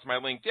goes out to my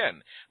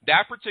LinkedIn.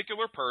 That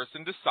particular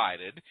person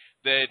decided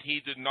that he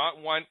did not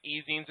want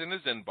e-zines in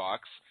his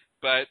inbox,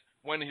 but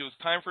when it was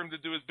time for him to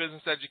do his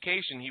business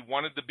education, he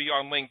wanted to be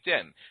on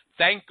LinkedIn.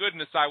 Thank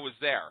goodness I was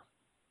there.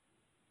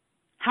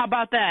 How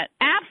about that?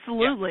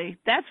 Absolutely. Yeah.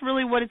 That's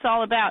really what it's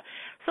all about.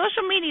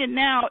 Social media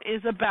now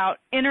is about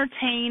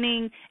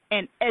entertaining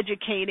and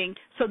educating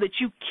so that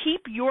you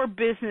keep your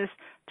business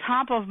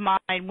top of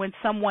mind when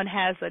someone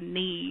has a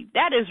need.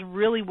 That is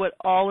really what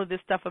all of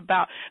this stuff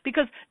about,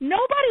 because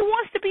nobody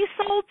wants to be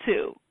sold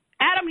to.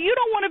 Adam, you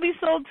don't want to be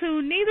sold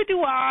to, neither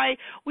do I.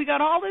 We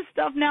got all this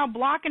stuff now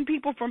blocking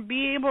people from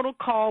being able to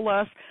call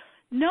us.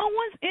 No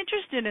one's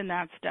interested in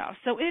that stuff.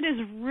 So it is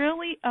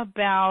really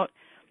about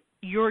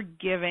your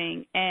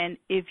giving, and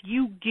if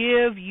you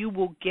give, you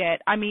will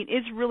get. I mean,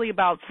 it's really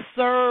about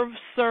serve,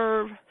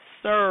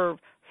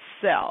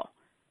 sell.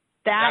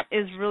 That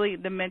is really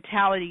the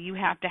mentality you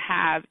have to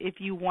have if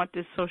you want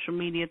this social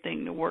media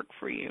thing to work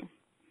for you.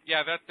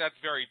 Yeah, that's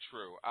very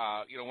true.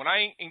 When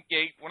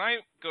I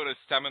go to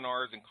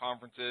seminars and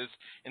conferences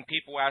and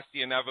people ask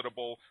the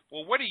inevitable,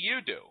 well, what do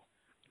you do?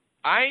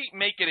 I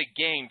make it a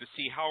game to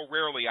see how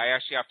rarely I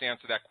actually have to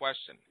answer that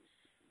question.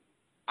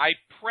 I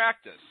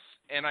practice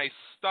and I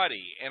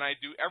study and I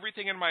do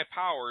everything in my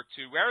power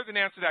to, rather than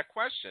answer that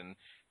question,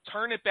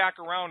 turn it back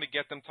around to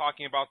get them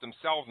talking about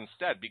themselves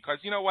instead. Because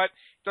you know what?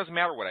 It doesn't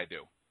matter what I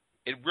do.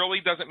 It really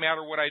doesn't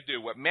matter what I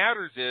do. What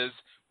matters is,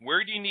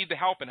 where do you need the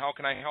help and how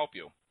can I help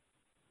you?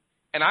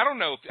 And I don't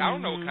know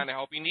what kind of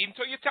help you need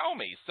until you tell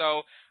me.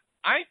 So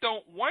I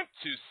don't want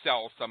to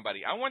sell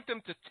somebody. I want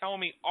them to tell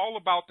me all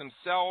about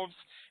themselves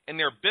and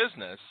their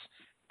business,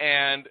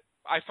 and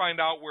I find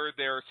out where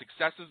their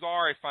successes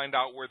are. I find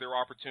out where their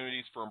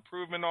opportunities for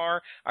improvement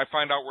are. I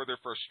find out where their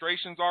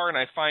frustrations are, and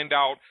I find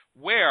out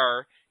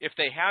where, if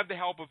they had the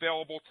help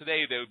available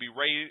today, they would be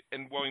ready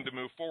and willing to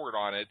move forward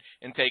on it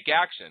and take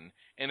action.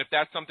 And if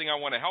that's something I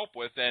want to help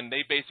with, then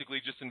they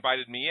basically just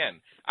invited me in.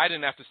 I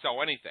didn't have to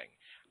sell anything.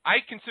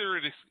 I consider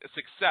it a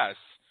success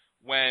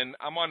when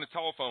I'm on the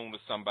telephone with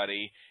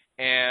somebody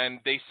and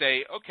they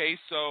say, okay,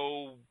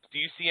 so do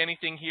you see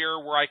anything here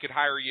where I could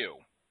hire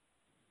you?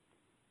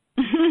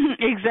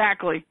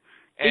 Exactly.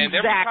 And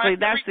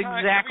That's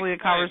exactly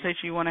the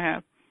conversation you want to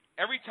have.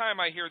 Every time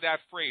I hear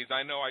that phrase,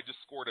 I know I just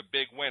scored a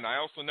big win. I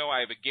also know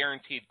I have a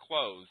guaranteed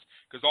close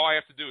because all I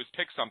have to do is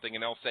pick something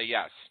and they'll say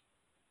yes.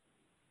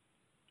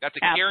 That's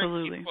a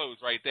guaranteed close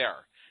right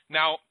there.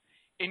 Now,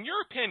 in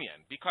your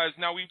opinion, because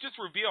now we've just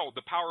revealed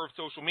the power of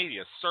social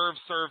media, serve,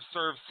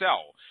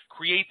 sell,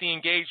 create the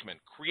engagement,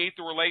 create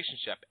the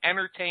relationship,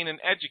 entertain and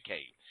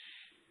educate.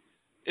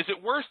 Is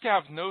it worse to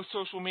have no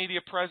social media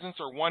presence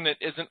or one that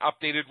isn't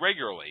updated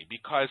regularly?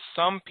 Because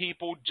some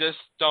people just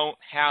don't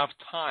have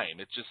time.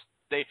 It's just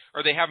they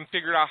haven't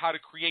figured out how to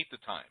create the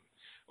time.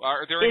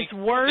 Are there any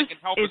tools that can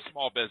help a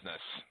small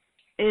business?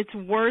 It's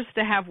worse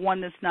to have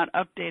one that's not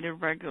updated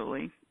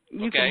regularly.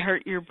 You can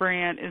hurt your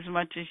brand as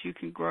much as you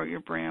can grow your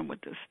brand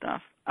with this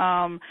stuff.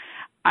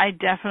 I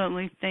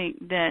definitely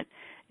think that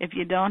if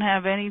you don't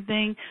have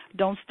anything,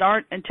 don't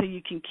start until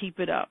you can keep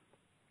it up.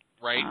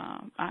 Right.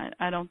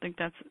 I don't think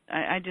that's.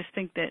 I just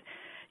think that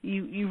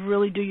you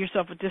really do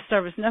yourself a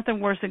disservice.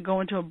 Nothing worse than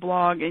going to a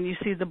blog and you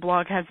see the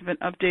blog hasn't been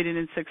updated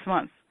in 6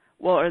 months.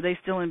 Well, are they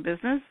still in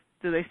business?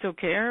 Do they still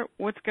care?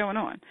 What's going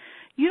on?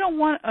 You don't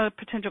want a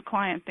potential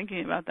client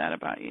thinking about that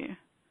about you.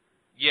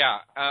 Yeah,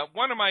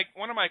 one of my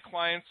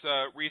clients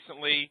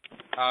recently,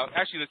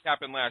 actually this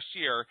happened last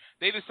year.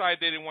 They decided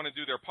they didn't want to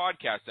do their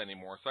podcast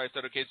anymore. So I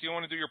said, okay, so you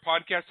don't want to do your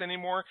podcast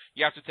anymore?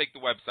 You have to take the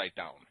website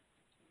down.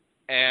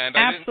 And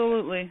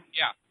absolutely.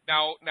 Yeah.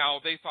 Now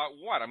they thought,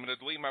 what? I'm going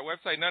to delete my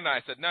website? No.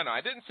 I said, no.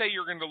 I didn't say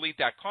you're going to delete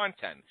that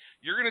content.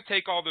 You're going to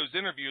take all those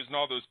interviews and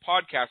all those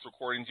podcast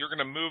recordings. You're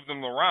going to move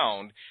them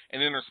around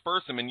and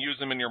intersperse them and use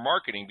them in your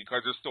marketing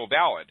because they're still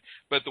valid.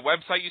 But the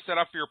website you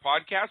set up for your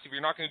podcast, if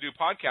you're not going to do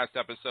podcast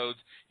episodes,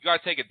 you got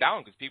to take it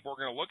down because people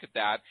are going to look at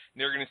that and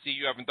they're going to see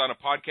you haven't done a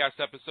podcast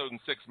episode in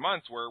 6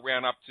 months where it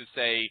ran up to,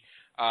 say,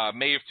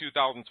 May of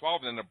 2012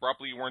 and then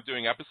abruptly you weren't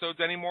doing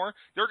episodes anymore.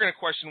 They're going to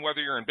question whether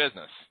you're in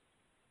business.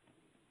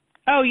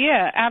 Oh,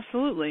 yeah,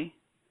 absolutely.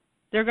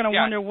 They're going to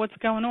wonder what's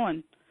going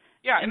on.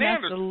 Yeah, and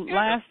that's the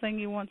last thing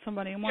you want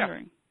somebody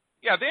wondering.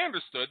 Yeah, they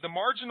understood. The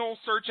marginal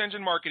search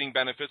engine marketing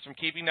benefits from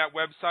keeping that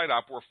website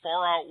up were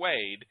far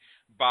outweighed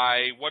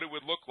by what it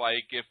would look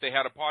like if they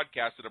had a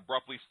podcast that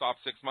abruptly stopped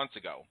 6 months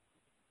ago.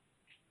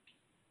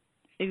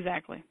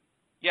 Exactly.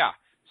 Yeah.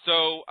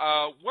 So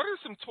what are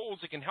some tools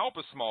that can help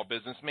a small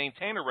business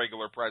maintain a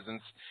regular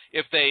presence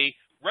if they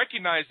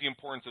recognize the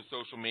importance of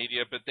social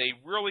media, but they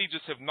really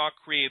just have not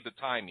created the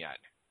time yet?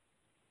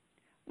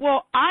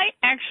 Well, I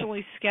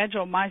actually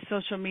schedule my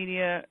social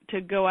media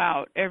to go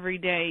out every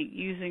day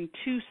using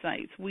 2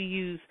 sites. We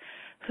use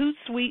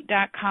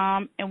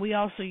Hootsuite.com and we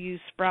also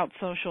use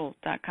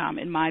SproutSocial.com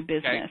in my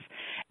business. Okay.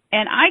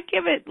 And I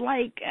give it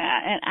like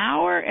an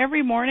hour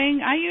every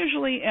morning. I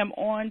usually am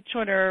on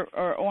Twitter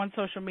or on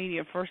social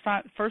media first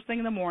thing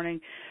in the morning,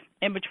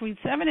 and between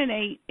 7 and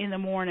 8 in the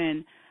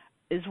morning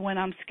is when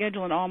I'm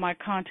scheduling all my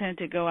content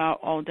to go out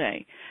all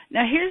day.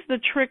 Now, here's the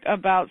trick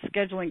about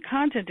scheduling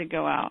content to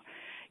go out.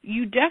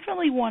 You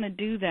definitely want to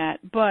do that,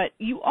 but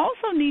you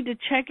also need to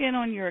check in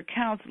on your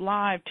accounts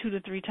live 2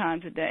 to 3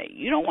 times a day.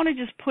 You don't want to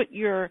just put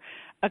your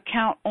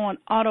account on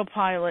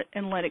autopilot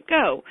and let it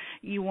go.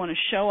 You want to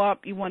show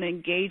up. You want to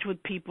engage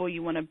with people.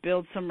 You want to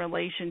build some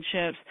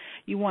relationships.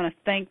 You want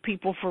to thank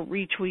people for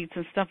retweets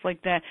and stuff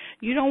like that.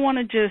 You don't want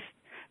to just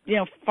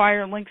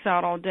fire links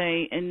out all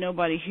day and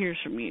nobody hears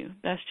from you.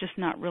 That's just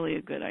not really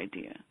a good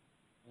idea.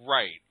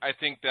 Right. I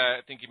think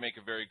you make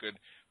a very good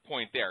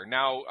point there.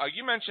 Now,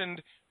 you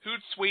mentioned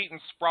Hootsuite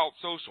and Sprout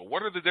Social.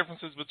 What are the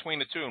differences between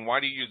the two, and why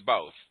do you use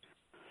both?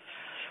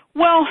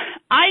 Well,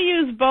 I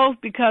use both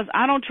because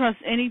I don't trust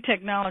any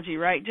technology,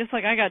 right? Just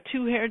like I got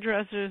 2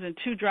 hairdressers and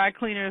 2 dry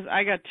cleaners,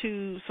 I got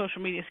 2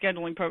 social media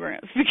scheduling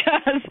programs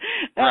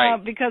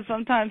because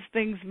sometimes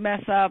things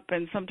mess up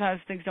and sometimes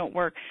things don't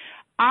work.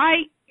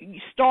 I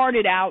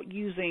started out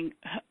using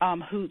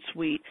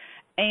Hootsuite,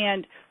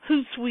 and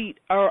Hootsuite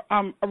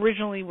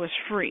originally was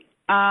free.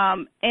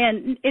 And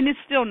it's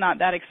still not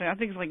that expensive. I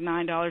think it's like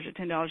 $9 or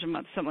 $10 a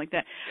month, something like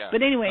that. Yeah,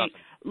 but anyway,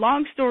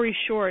 long story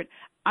short,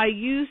 I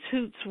used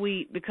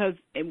Hootsuite because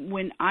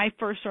when I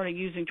first started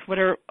using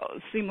Twitter,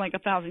 it seemed like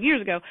 1,000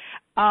 years ago,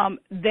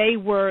 they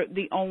were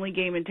the only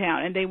game in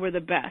town, and they were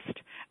the best.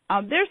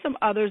 There's some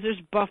others.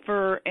 There's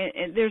Buffer,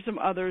 and there's some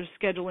other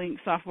scheduling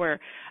software.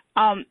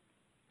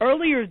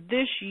 earlier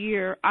this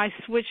year, I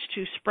switched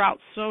to Sprout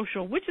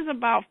Social, which is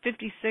about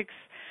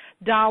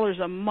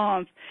 $56 a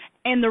month.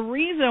 And the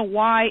reason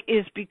why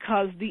is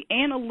because the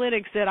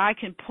analytics that I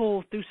can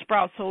pull through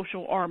Sprout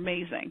Social are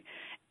amazing.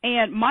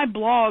 And my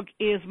blog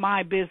is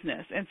my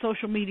business, and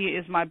social media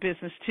is my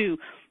business too.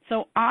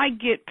 So I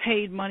get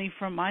paid money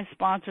from my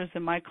sponsors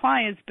and my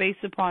clients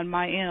based upon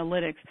my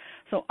analytics.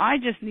 So I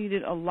just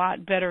needed a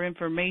lot better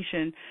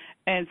information.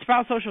 And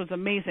Sprout Social is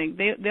amazing.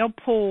 They'll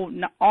pull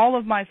all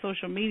of my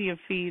social media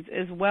feeds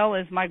as well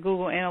as my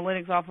Google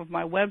Analytics off of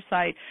my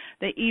website.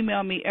 They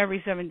email me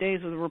every 7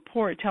 days with a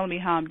report telling me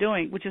how I'm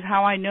doing, which is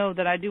how I know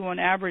that I do on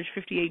average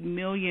 58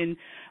 million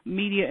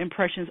media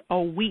impressions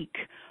a week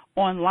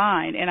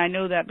online, and I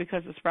know that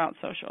because of Sprout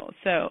Social.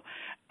 So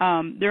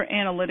their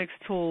analytics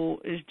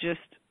tool is just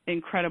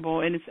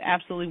incredible, and it's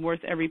absolutely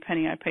worth every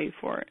penny I paid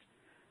for it.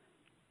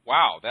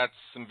 Wow, that's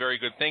some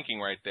very good thinking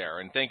right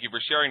there, and thank you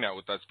for sharing that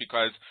with us,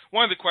 because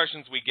one of the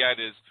questions we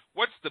get is,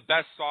 what's the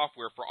best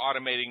software for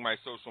automating my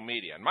social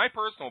media? And my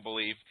personal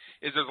belief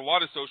is there's a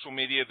lot of social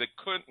media that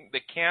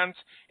can't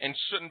and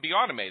shouldn't be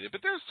automated, but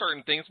there's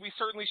certain things we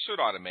certainly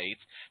should automate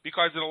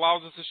because it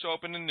allows us to show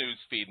up in the news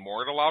feed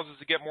more. It allows us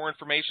to get more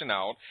information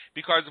out,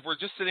 because if we're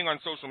just sitting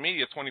on social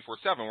media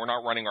 24/7, we're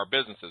not running our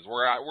businesses.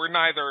 We're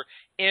neither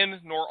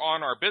in nor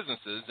on our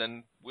businesses,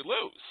 and we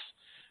lose.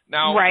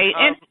 Now, right,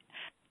 and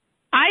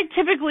I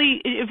typically,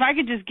 if I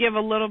could just give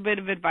a little bit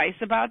of advice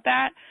about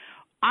that,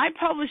 I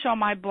publish on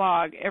my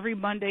blog every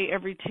Monday,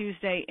 every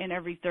Tuesday, and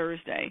every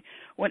Thursday.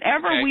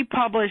 Whenever we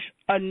publish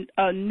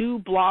a new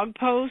blog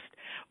post,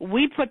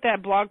 we put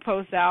that blog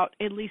post out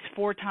at least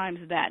 4 times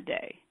that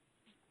day.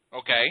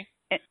 Okay.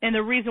 And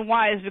the reason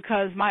why is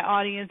because my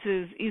audience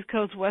is East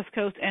Coast, West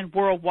Coast, and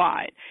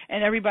worldwide,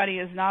 and everybody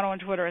is not on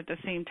Twitter at the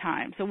same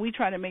time. So we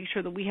try to make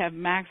sure that we have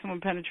maximum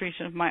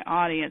penetration of my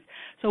audience.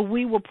 So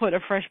we will put a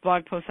fresh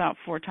blog post out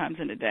 4 times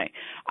in a day.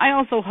 I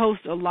also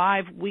host a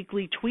live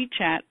weekly tweet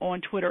chat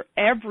on Twitter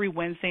every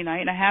Wednesday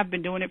night, and I have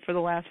been doing it for the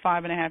last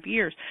 5.5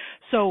 years.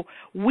 So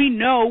we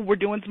know we're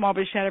doing Small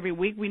Biz Chat every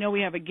week. We know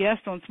we have a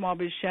guest on Small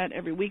Biz Chat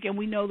every week, and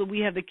we know that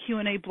we have the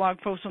Q&A blog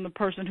post on the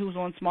person who's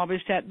on Small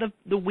Biz Chat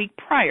the week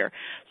prior.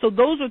 So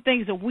those are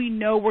things that we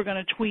know we're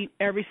going to tweet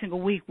every single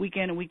week, week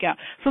in and week out.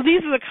 So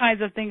these are the kinds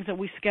of things that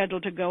we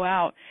schedule to go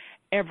out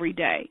every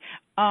day.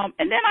 And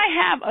then I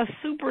have a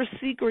super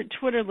secret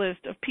Twitter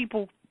list of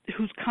people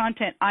whose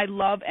content I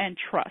love and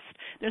trust.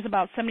 There's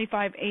about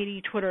 75,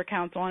 80 Twitter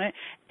accounts on it.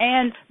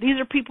 And these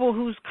are people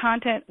whose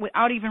content,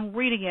 without even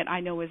reading it, I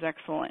know is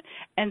excellent.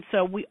 And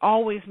so we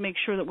always make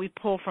sure that we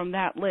pull from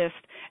that list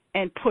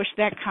and push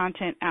that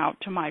content out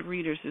to my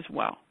readers as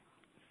well.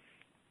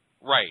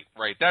 Right.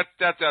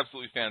 That's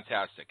absolutely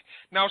fantastic.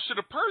 Now, should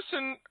a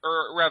person,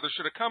 or rather,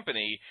 should a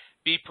company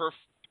be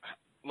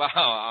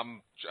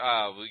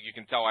you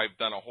can tell I've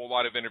done a whole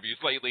lot of interviews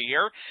lately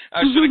here.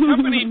 Should a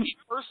company be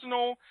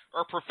personal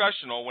or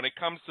professional when it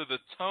comes to the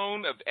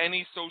tone of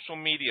any social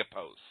media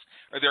posts?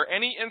 Are there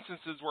any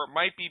instances where it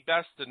might be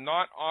best to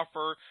not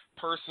offer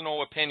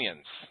personal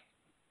opinions?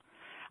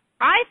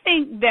 I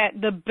think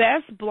that the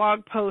best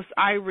blog posts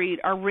I read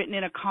are written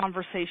in a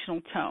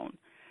conversational tone.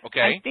 Okay.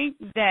 I think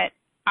that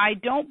I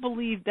don't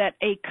believe that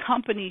a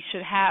company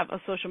should have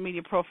a social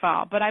media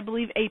profile, but I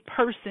believe a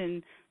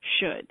person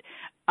should,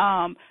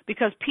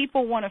 because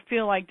people want to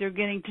feel like they're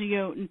getting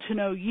to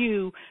know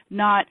you,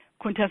 not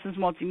Quintessence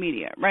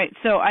Multimedia, right?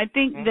 So I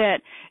think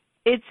that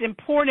it's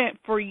important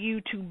for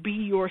you to be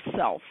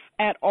yourself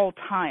at all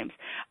times.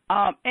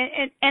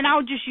 And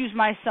I'll just use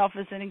myself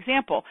as an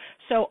example.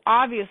 So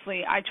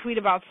obviously I tweet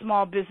about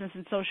small business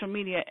and social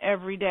media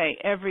every day,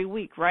 every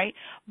week, right?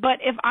 But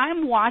if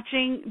I'm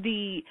watching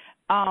the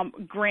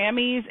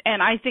Grammys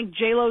and I think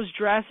J-Lo's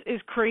dress is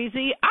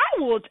crazy,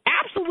 I will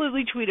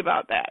absolutely tweet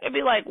about that. It'd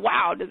be like,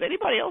 wow, does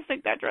anybody else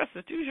think that dress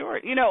is too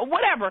short?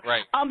 Whatever.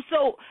 Right.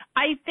 So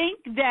I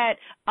think that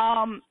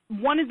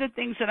one of the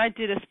things that I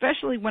did,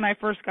 especially when I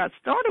first got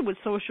started with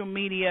social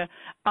media,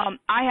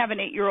 I have an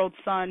 8-year-old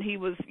son. He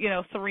was,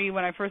 3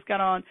 when I first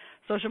got on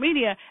social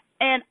media.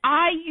 And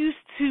I used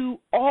to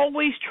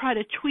always try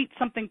to tweet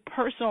something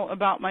personal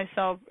about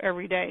myself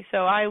every day.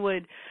 So I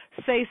would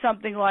say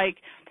something like,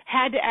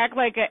 had to act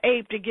like an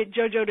ape to get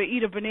JoJo to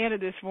eat a banana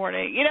this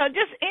morning.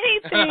 Just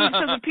anything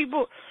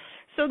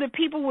so that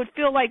people would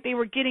feel like they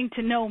were getting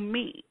to know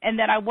me and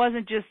that I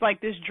wasn't just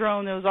like this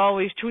drone that was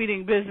always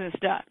tweeting business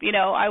stuff.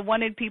 I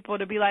wanted people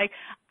to be like,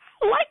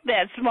 I like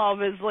that small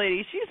biz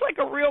lady. She's like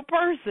a real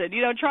person,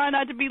 trying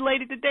not to be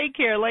late at the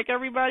daycare like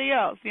everybody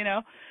else,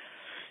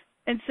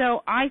 And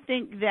so I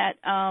think that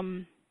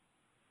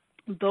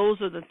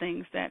those are the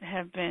things that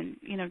have been,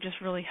 just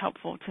really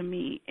helpful to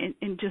me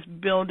in just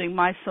building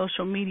my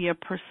social media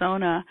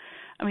persona.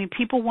 I mean,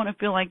 people want to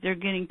feel like they're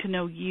getting to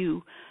know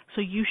you,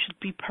 so you should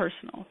be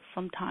personal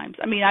sometimes.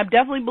 I mean, I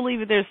definitely believe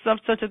that there's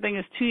such a thing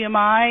as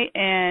TMI,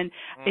 and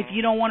if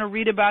you don't want to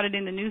read about it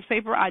in the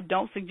newspaper, I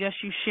don't suggest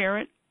you share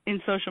it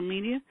in social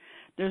media.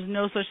 There's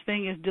no such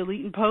thing as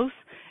deleting posts.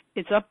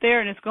 It's up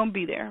there, and it's going to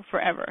be there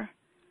forever.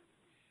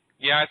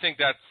 Yeah, I think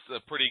that's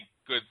a pretty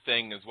good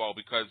thing as well,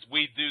 because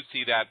we do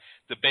see that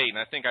debate, and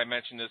I think I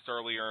mentioned this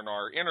earlier in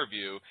our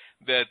interview,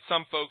 that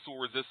some folks will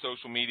resist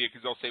social media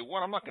because they'll say,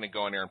 well, I'm not going to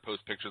go in there and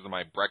post pictures of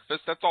my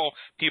breakfast. That's all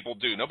people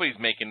do. Nobody's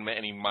making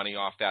any money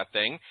off that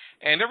thing.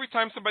 And every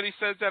time somebody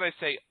says that, I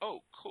say, oh,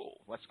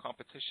 cool, less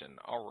competition.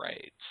 All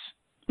right.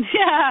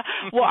 Yeah,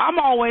 well, I'm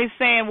always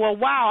saying, well,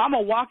 wow, I'm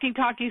a walking,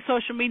 talking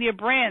social media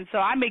brand, so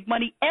I make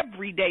money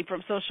every day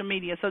from social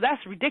media, so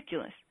that's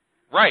ridiculous.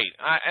 Right,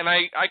 and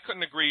I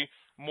couldn't agree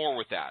more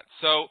with that.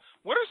 So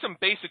what are some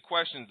basic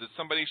questions that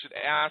somebody should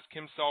ask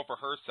himself or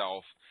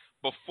herself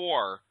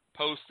before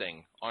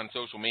posting on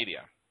social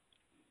media?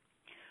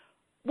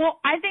 Well,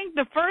 I think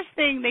the first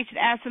thing they should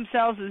ask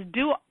themselves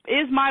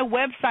is my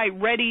website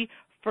ready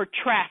for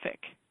traffic?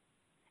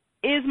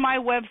 Is my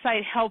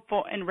website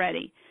helpful and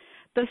ready?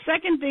 The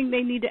second thing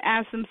they need to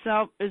ask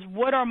themselves is,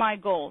 what are my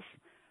goals?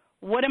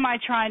 What am I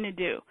trying to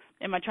do?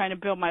 Am I trying to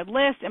build my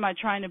list? Am I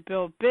trying to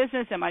build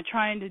business? Am I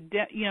trying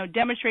to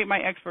demonstrate my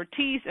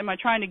expertise? Am I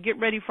trying to get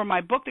ready for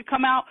my book to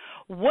come out?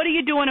 What are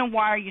you doing and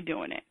why are you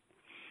doing it?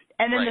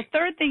 And then Right. The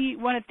third thing you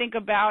want to think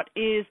about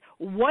is,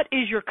 what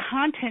is your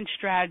content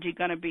strategy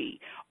going to be?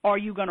 Are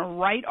you going to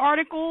write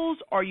articles?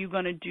 Are you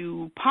going to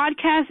do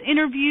podcast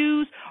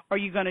interviews? Are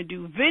you going to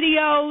do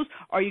videos?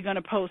 Are you going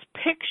to post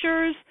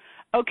pictures?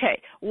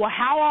 Okay, well,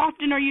 how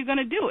often are you going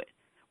to do it?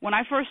 When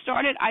I first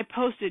started, I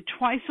posted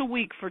twice a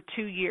week for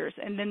 2 years,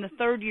 and then the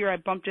third year I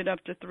bumped it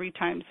up to 3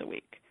 times a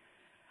week.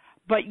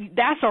 But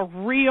that's a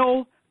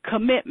real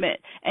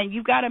commitment, and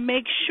you've got to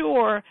make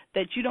sure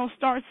that you don't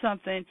start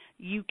something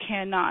you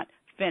cannot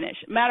finish.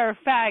 Matter of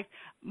fact,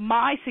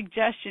 my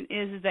suggestion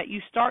is that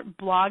you start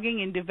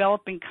blogging and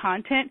developing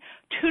content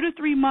 2 to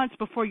 3 months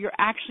before you're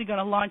actually going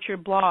to launch your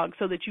blog,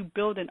 so that you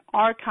build an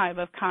archive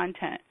of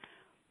content.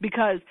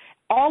 Because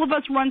all of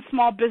us run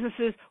small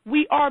businesses.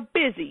 We are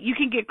busy. You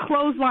can get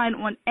clotheslined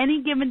on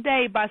any given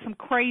day by some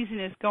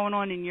craziness going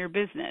on in your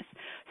business.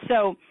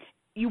 So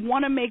you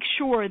want to make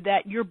sure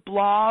that your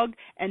blog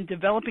and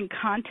developing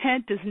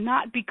content does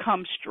not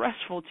become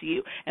stressful to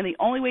you. And the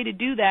only way to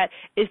do that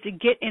is to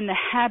get in the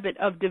habit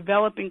of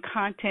developing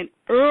content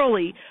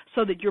early,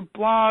 so that your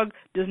blog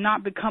does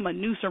not become a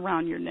noose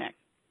around your neck.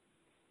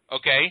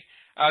 Okay.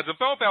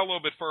 Develop that a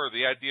little bit further,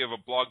 the idea of a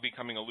blog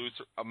becoming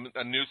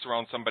a noose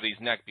around somebody's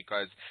neck,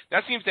 because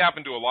that seems to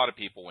happen to a lot of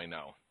people we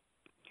know.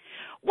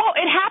 Well,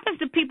 it happens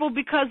to people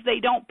because they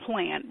don't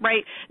plan,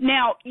 right?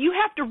 Now, you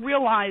have to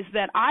realize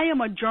that I am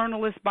a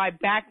journalist by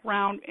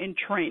background and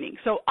training.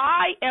 So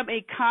I am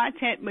a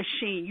content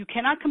machine. You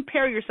cannot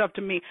compare yourself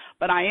to me,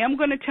 but I am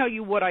going to tell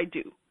you what I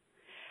do.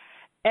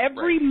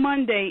 Every Right.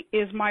 Monday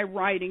is my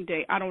writing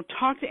day. I don't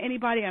talk to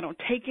anybody. I don't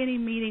take any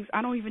meetings.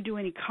 I don't even do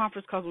any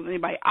conference calls with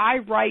anybody. I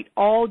write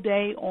all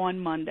day on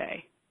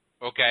Monday.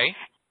 Okay.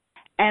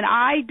 And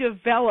I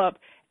develop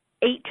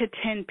 8 to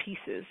 10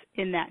 pieces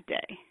in that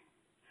day,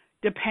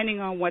 depending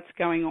on what's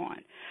going on.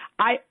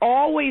 I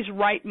always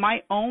write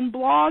my own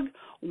blog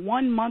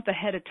 1 month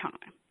ahead of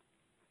time.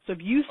 So if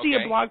you see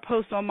a blog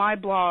post on my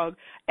blog,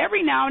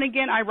 every now and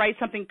again I write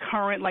something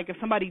current, like if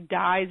somebody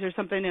dies or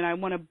something and I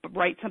want to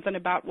write something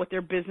about what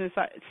their business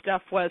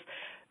stuff was.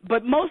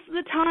 But most of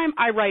the time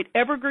I write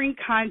evergreen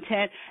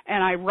content,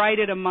 and I write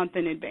it a month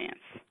in advance.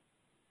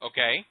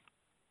 Okay.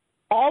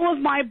 All of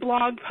my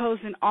blog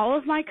posts and all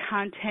of my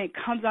content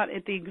comes out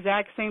at the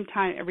exact same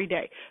time every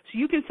day. So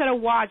you can set a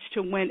watch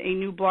to when a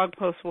new blog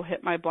post will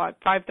hit my blog,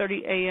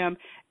 5:30 a.m.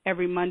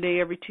 every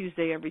Monday, every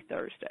Tuesday, every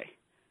Thursday.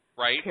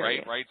 Right.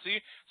 So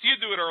you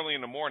do it early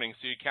in the morning,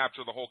 so you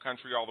capture the whole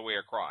country all the way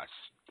across.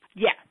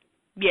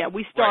 Yeah.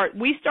 We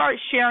start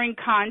sharing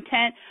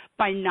content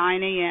by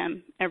 9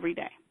 a.m. every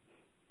day.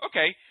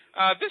 Okay.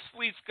 This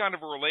leads kind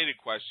of a related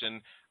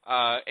question,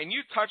 and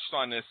you touched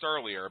on this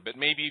earlier, but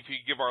maybe if you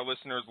could give our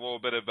listeners a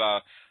little bit of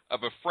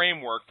a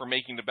framework for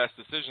making the best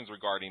decisions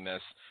regarding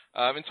this.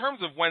 In terms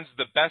of when's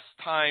the best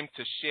time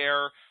to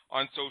share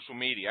on social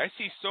media, I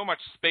see so much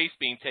space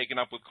being taken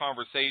up with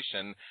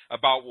conversation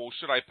about, well,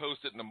 should I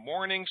post it in the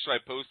morning? Should I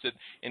post it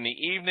in the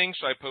evening?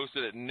 Should I post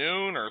it at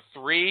noon or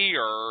 3?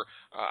 Or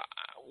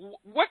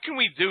what can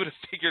we do to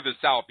figure this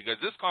out?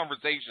 Because this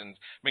conversation's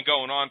been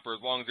going on for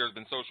as long as there's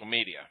been social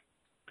media.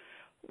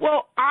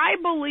 Well,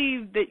 I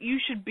believe that you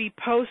should be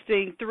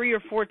posting 3 or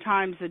 4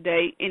 times a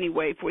day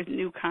anyway with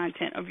new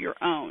content of your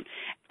own.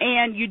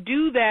 And you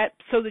do that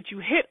so that you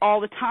hit all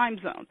the time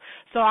zones.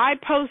 So I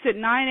post at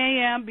 9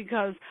 a.m.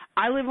 because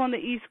I live on the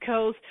East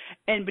Coast,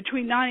 and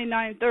between 9 and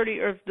 9:30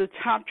 are the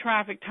top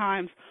traffic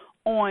times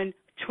on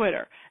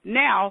Twitter.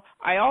 Now,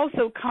 I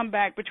also come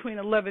back between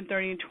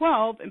 11:30 and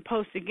 12 and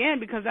post again,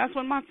 because that's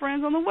when my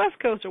friends on the West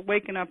Coast are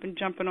waking up and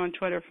jumping on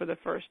Twitter for the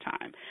first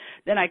time.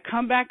 Then I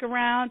come back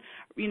around,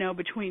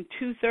 between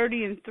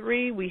 2:30 and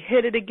 3, we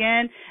hit it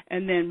again,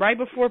 and then right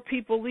before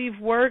people leave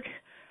work,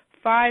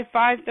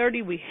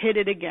 5:30, we hit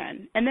it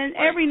again. And then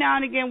every now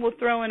and again we'll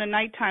throw in a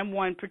nighttime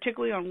one,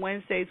 particularly on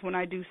Wednesdays when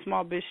I do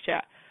Small Biz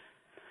Chat.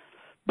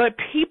 But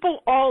people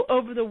all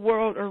over the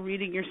world are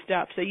reading your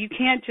stuff. So you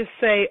can't just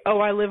say, oh,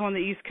 I live on the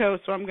East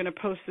Coast, so I'm going to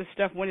post this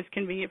stuff when it's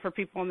convenient for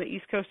people on the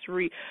East Coast to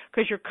read,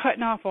 because you're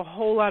cutting off a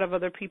whole lot of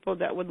other people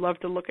that would love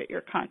to look at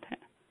your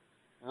content.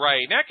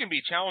 Right. And that can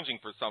be challenging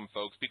for some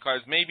folks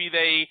because maybe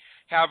they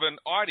have an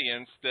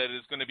audience that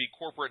is going to be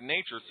corporate in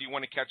nature, so you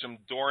want to catch them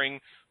during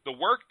the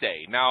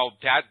workday. Now,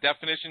 that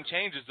definition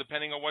changes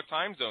depending on what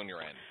time zone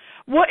you're in.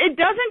 Well, it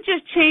doesn't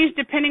just change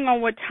depending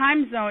on what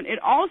time zone. It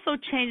also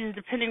changes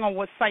depending on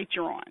what site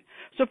you're on.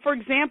 So, for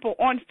example,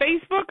 on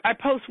Facebook, I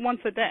post once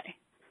a day.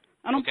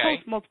 I don't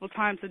post multiple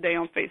times a day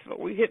on Facebook.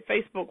 We hit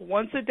Facebook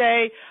once a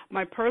day,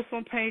 my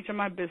personal page and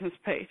my business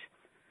page.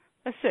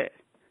 That's it.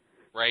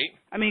 Right.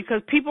 I mean,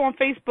 because people on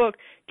Facebook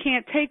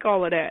can't take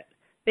all of that.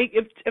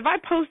 If I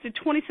posted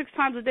 26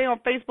 times a day on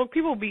Facebook,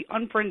 people would be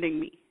unfriending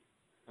me.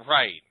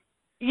 Right.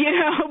 You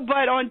know,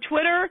 but on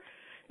Twitter,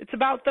 it's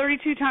about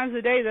 32 times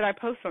a day that I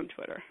post on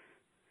Twitter.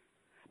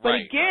 But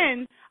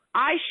again,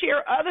 I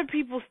share other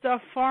people's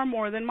stuff far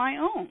more than my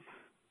own.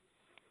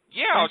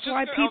 Yeah, that's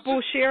why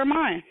people share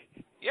mine.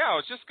 Yeah, I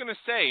was just going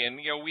to say, and,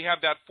 we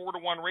have that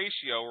 4-to-1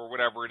 ratio or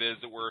whatever it is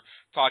that we're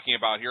talking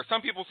about here. Some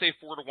people say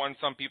 4-to-1,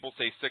 some people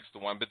say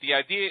 6-to-1, but the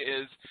idea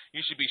is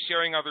you should be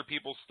sharing other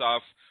people's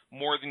stuff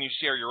more than you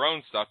share your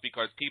own stuff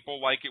because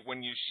people like it when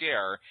you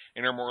share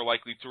and are more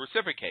likely to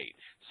reciprocate.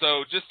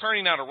 So just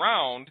turning that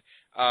around,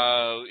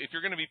 if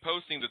you're going to be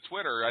posting to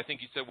Twitter, I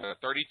think you said,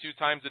 32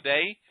 times a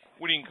day?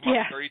 What, do you come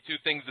up with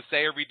 32 things to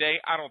say every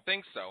day? I don't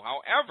think so.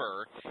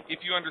 However,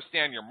 if you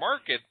understand your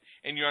market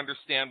and you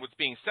understand what's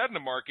being said in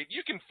the market,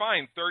 you can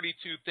find 32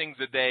 things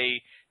a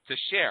day to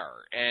share,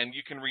 and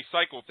you can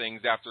recycle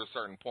things after a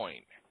certain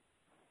point.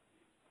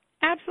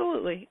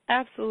 Absolutely.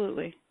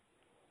 Absolutely.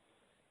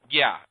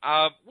 Yeah.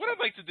 What I'd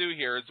like to do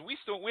here is we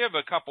have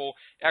a couple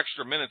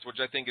extra minutes,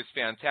 which I think is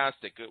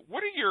fantastic.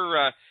 What are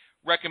your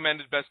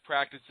recommended best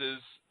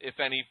practices, if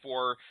any,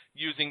 for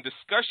using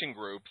discussion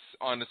groups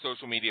on the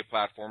social media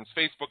platforms?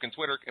 Facebook and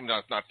Twitter, no,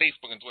 it's not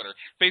Facebook and Twitter,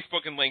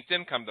 Facebook and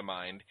LinkedIn come to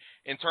mind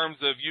in terms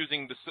of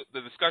using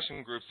the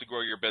discussion groups to grow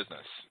your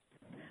business.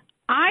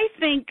 I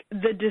think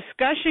the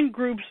discussion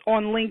groups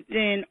on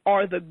LinkedIn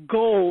are the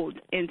gold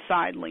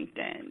inside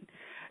LinkedIn.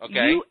 Okay.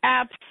 You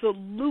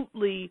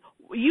absolutely,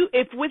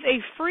 if with a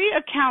free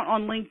account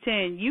on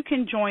LinkedIn, you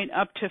can join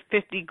up to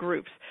 50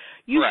 groups.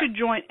 You should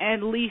join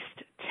at least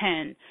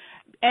 10.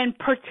 And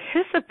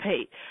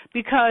participate,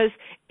 because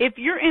if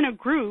you're in a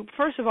group,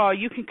 first of all,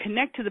 you can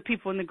connect to the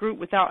people in the group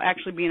without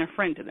actually being a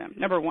friend to them,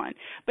 number one.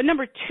 But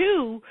number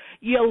two,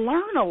 you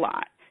learn a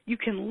lot. You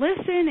can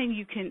listen and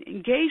you can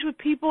engage with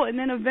people, and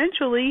then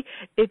eventually,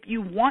 if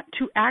you want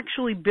to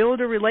actually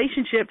build a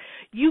relationship,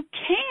 you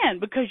can,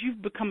 because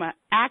you've become an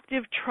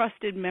active,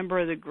 trusted member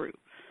of the group.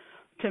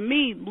 To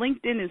me,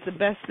 LinkedIn is the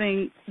best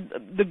thing.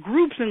 The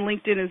groups in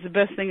LinkedIn is the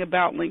best thing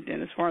about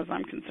LinkedIn as far as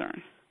I'm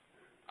concerned.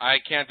 I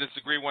can't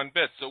disagree one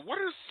bit. So what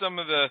are some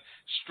of the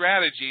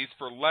strategies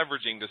for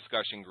leveraging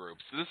discussion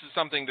groups? This is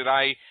something that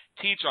I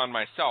teach on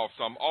myself,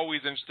 so I'm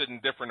always interested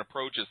in different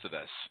approaches to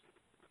this.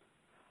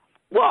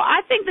 Well, I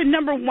think the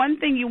number one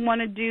thing you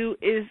want to do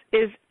is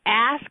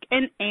ask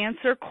and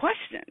answer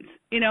questions.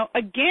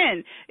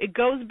 Again, it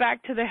goes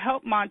back to the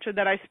help mantra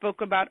that I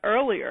spoke about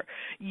earlier.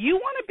 You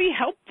want to be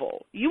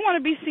helpful. You want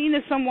to be seen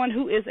as someone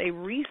who is a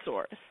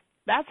resource.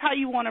 That's how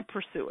you want to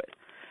pursue it.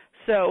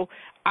 So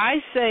I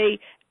say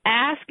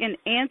ask and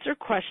answer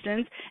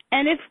questions,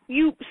 and if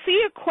you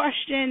see a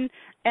question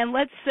and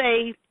let's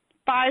say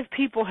 5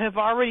 people have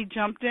already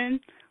jumped in,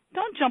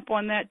 don't jump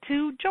on that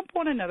too. Jump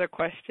on another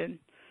question.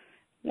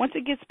 Once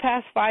it gets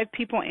past 5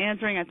 people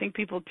answering, I think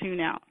people tune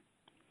out.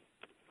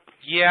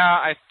 Yeah,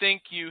 I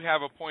think you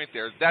have a point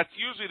there. That's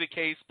usually the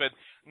case, but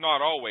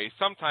not always.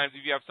 Sometimes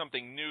if you have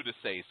something new to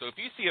say. So if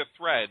you see a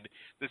thread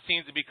that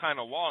seems to be kind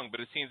of long, but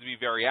it seems to be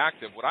very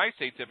active, what I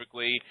say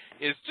typically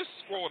is just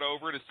scroll it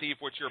over to see if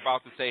what you're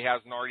about to say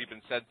hasn't already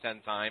been said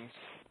 10 times.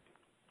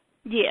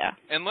 Yeah.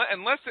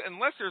 Unless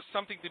there's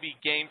something to be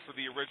gained for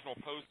the original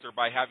poster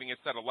by having it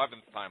said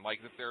 11th time,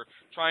 like if they're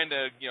trying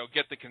to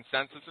get the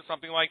consensus or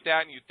something like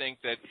that, and you think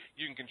that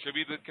you can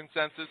contribute to the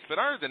consensus. But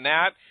other than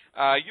that,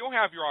 you'll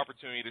have your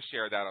opportunity to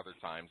share that other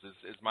times.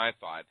 Is my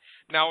thought.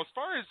 Now, as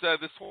far as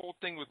this whole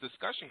thing with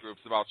discussion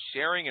groups about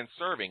sharing and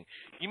serving,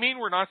 you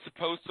mean we're not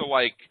supposed to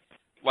like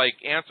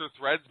answer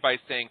threads by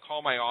saying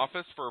call my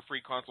office for a free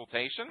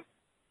consultation?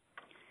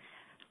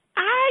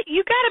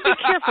 You got to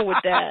be careful with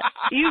that.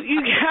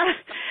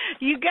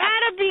 You got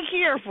to be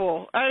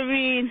careful. I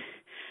mean,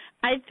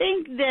 I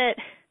think that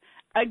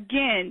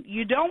again,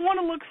 you don't want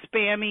to look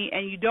spammy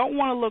and you don't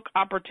want to look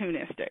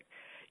opportunistic.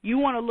 You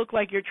want to look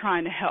like you're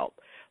trying to help.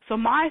 So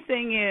my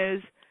thing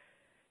is,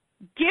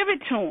 give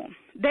it to them.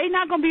 They're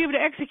not going to be able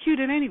to execute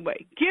it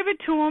anyway. Give it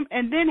to them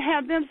and then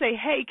have them say,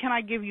 hey, can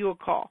I give you a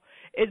call?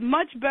 It's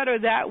much better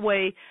that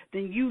way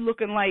than you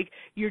looking like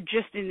you're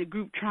just in the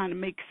group trying to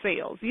make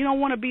sales. You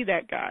don't want to be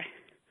that guy.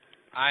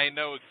 I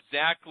know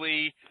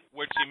exactly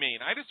what you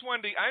mean. I just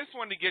wanted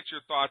to get your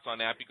thoughts on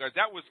that because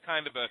that was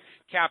kind of a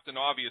Captain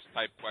Obvious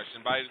type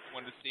question, but I just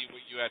wanted to see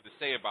what you had to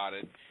say about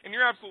it. And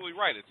you're absolutely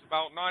right. It's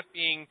about not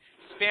being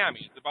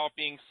spammy. It's about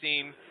being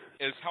seen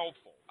as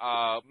helpful.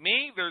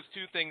 Me, there's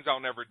two things I'll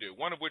never do.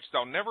 One of which is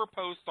I'll never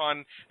post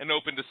on an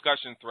open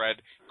discussion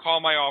thread, call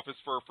my office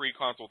for a free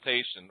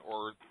consultation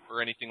or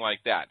anything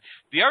like that.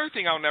 The other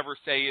thing I'll never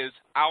say is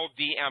I'll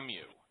DM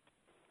you.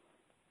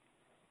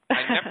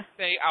 I never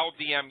say I'll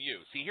DM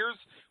you. See, here's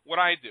what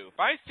I do. If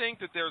I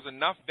think that there's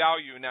enough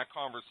value in that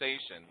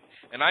conversation,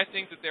 and I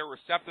think that they're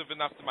receptive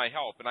enough to my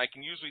help, and I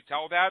can usually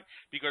tell that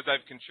because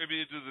I've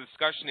contributed to the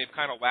discussion, they've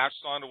kind of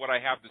latched on to what I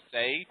have to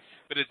say,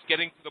 but it's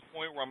getting to the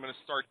point where I'm going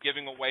to start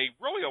giving away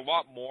really a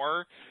lot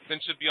more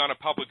than should be on a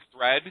public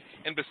thread,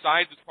 and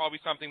besides, it's probably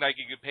something that I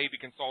could get paid to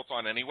consult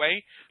on anyway.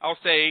 I'll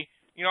say,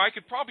 you know, I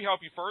could probably help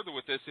you further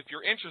with this. If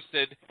you're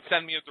interested,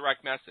 send me a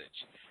direct message.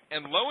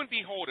 And lo and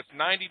behold, it's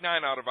 99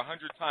 out of 100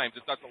 times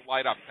it doesn't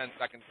light up 10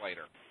 seconds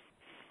later.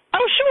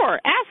 Oh,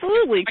 sure,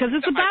 absolutely, because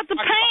it's about the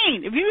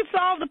pain. If you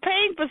solve the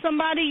pain for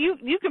somebody, you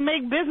can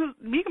make business,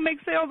 you can make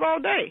sales all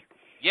day.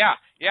 Yeah,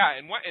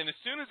 and as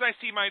soon as I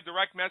see my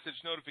direct message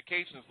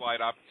notifications light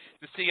up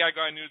to see I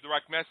got a new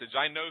direct message,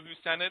 I know who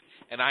sent it,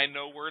 and I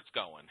know where it's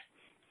going.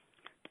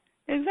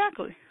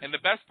 Exactly. And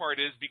the best part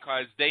is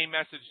because they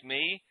messaged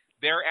me,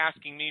 they're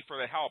asking me for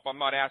the help.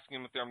 I'm not asking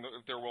them if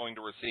they're willing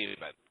to receive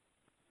it.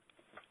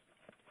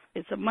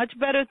 It's a much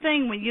better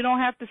thing when you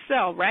don't have to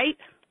sell, right?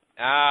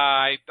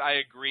 I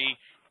agree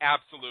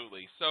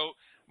absolutely. So,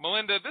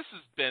 Melinda, this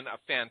has been a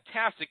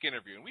fantastic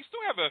interview, and we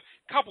still have a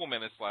couple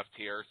minutes left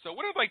here. So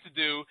what I'd like to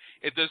do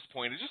at this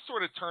point is just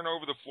sort of turn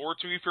over the floor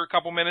to you for a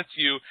couple minutes.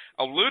 You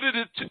alluded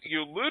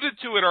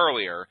to it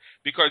earlier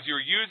because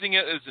you're using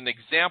it as an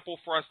example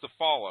for us to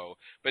follow.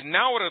 But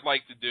now what I'd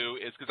like to do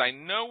is, because I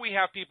know we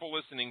have people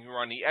listening who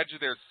are on the edge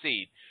of their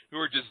seat, who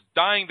are just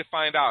dying to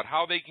find out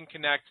how they can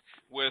connect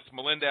with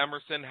Melinda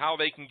Emerson, how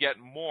they can get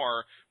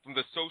more from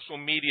the social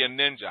media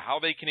ninja, how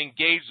they can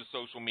engage the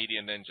social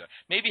media ninja,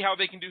 maybe how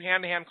they can do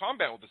hand-to-hand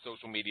combat with the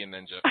social media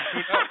ninja.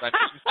 Who knows?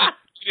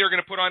 They're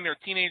going to put on their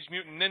Teenage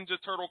Mutant Ninja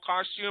Turtle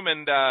costume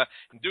and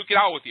duke it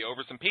out with you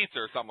over some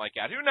pizza or something like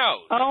that. Who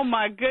knows? Oh,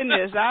 my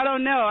goodness. I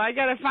don't know. I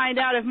got to find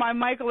out if my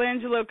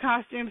Michelangelo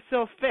costume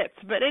still fits.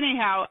 But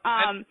anyhow.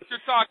 That's what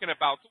you're talking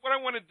about. So what I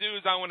want to do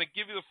is I want to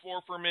give you the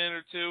floor for a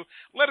minute or two.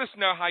 Let us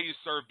know how you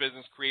serve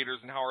business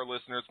creators and how our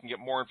listeners can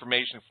get more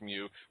information from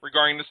you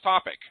regarding this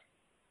topic.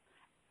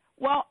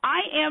 Well,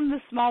 I am the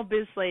Small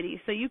Biz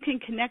Lady, so you can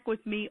connect with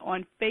me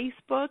on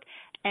Facebook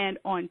and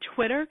on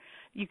Twitter.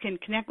 You can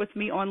connect with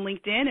me on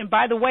LinkedIn. And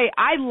by the way,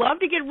 I love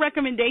to get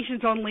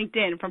recommendations on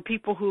LinkedIn from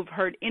people who've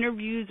heard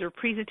interviews or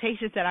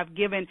presentations that I've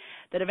given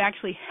that have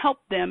actually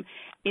helped them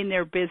in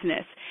their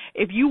business.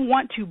 If you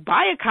want to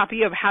buy a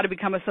copy of How to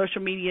Become a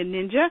Social Media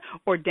Ninja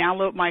or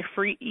download my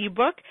free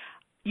ebook,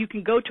 you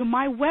can go to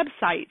my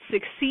website,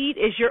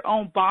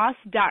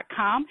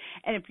 succeedasYourOwnBoss.com.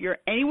 And if you're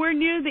anywhere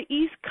near the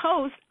East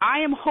Coast, I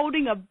am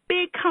holding a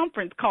big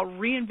conference called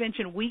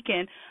Reinvention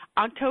Weekend,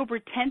 October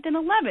 10th and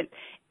 11th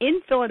in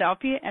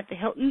Philadelphia at the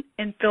Hilton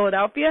in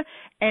Philadelphia.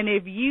 And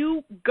if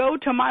you go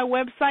to my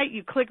website,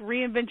 you click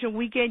Reinvention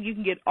Weekend, you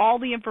can get all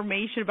the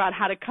information about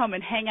how to come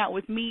and hang out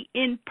with me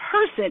in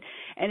person.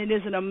 And it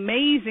is an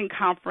amazing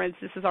conference.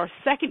 This is our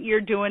second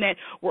year doing it.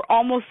 We're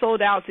almost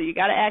sold out, so you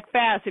got to act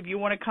fast if you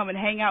want to come and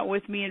hang out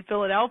with me in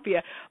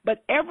Philadelphia.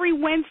 But every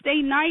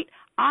Wednesday night,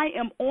 I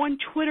am on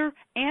Twitter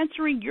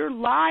answering your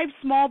live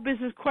small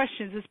business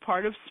questions as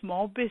part of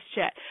Small Biz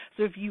Chat.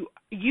 So if you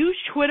use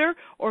Twitter,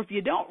 or if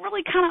you don't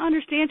really kind of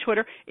understand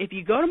Twitter, if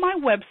you go to my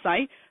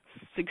website,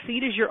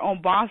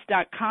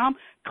 succeedasYourOwnBoss.com,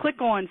 click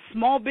on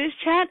Small Biz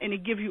Chat, and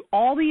it gives you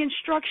all the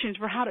instructions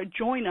for how to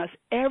join us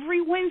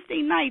every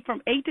Wednesday night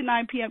from 8 to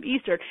 9 p.m.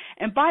 Eastern.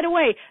 And by the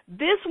way,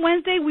 this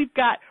Wednesday we've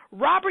got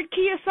Robert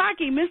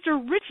Kiyosaki,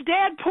 Mr. Rich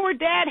Dad, Poor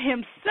Dad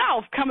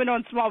himself, coming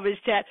on Small Biz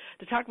Chat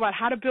to talk about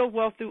how to build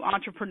wealth through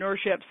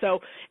entrepreneurship.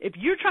 So if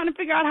you're trying to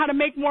figure out how to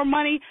make more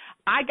money,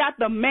 I got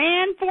the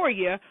man for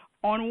you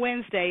on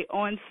Wednesday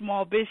on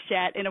Small Biz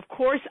Chat. And, of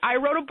course, I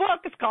wrote a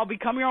book. It's called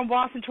Become Your Own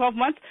Boss in 12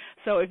 Months.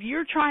 So if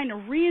you're trying to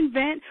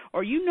reinvent,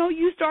 or you know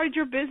you started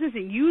your business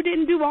and you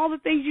didn't do all the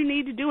things you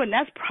need to do, and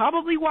that's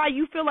probably why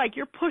you feel like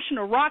you're pushing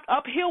a rock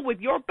uphill with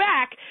your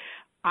back,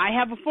 I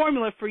have a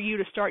formula for you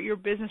to start your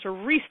business or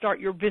restart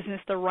your business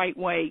the right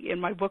way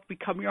in my book,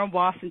 Become Your Own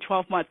Boss in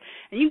 12 Months.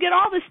 And you can get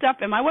all this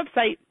stuff in my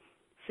website,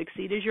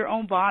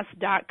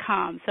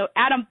 succeedasYourOwnBoss.com. So,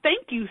 Adam,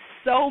 thank you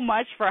so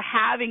much for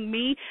having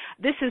me.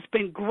 This has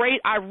been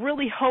great. I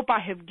really hope I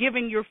have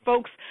given your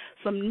folks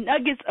some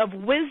nuggets of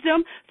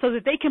wisdom so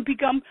that they can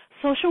become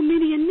social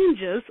media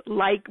ninjas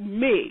like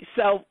me.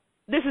 So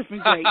this has been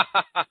great.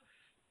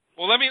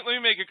 Well, let me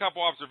make a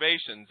couple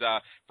observations.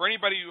 For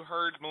anybody who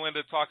heard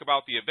Melinda talk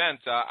about the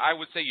event, I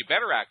would say you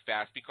better act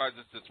fast because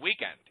it's this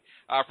weekend.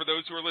 For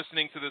those who are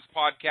listening to this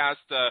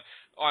podcast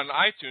on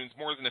iTunes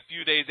more than a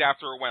few days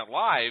after it went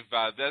live,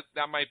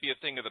 that might be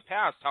a thing of the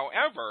past.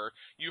 However,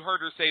 you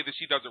heard her say that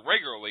she does it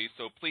regularly,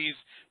 so please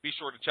be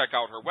sure to check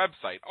out her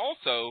website.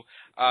 Also,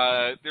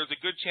 there's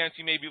a good chance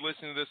you may be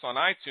listening to this on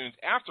iTunes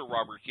after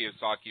Robert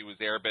Kiyosaki was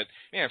there, but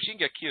man, if she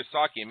can get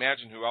Kiyosaki,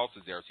 imagine who else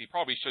is there, so you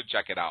probably should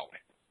check it out.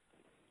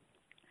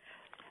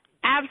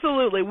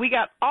 Absolutely. We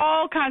got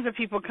all kinds of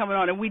people coming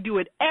on, and we do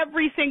it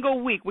every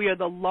single week. We are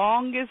the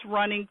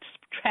longest-running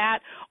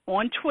chat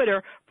on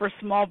Twitter for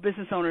small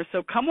business owners.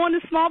 So come on to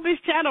Small Biz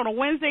Chat on a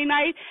Wednesday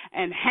night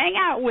and hang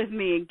out with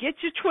me and get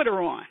your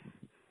Twitter on.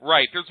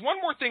 Right. There's one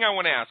more thing I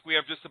want to ask. We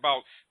have just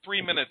about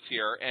 3 minutes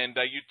here, and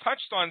you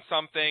touched on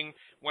something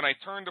when I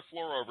turned the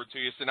floor over to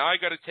you, so now I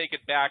got to take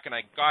it back, and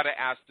I got to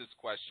ask this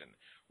question.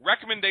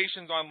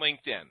 Recommendations on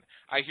LinkedIn.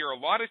 I hear a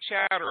lot of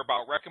chatter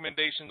about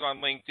recommendations on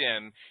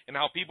LinkedIn and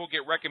how people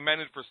get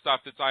recommended for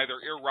stuff that's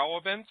either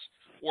irrelevant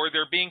or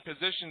they're being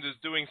positioned as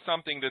doing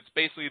something that's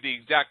basically the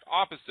exact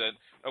opposite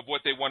of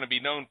what they want to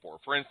be known for.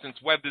 For instance,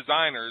 web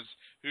designers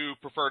who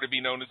prefer to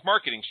be known as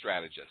marketing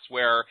strategists,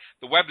 where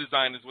the web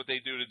design is what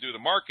they do to do the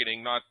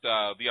marketing, not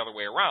the other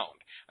way around.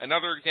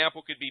 Another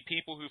example could be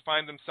people who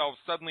find themselves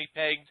suddenly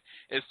pegged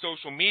as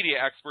social media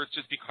experts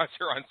just because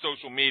they're on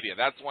social media.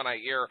 That's one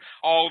I hear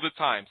all the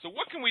time. So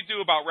what can we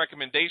do about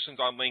recommendations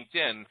on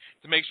LinkedIn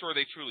to make sure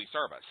they truly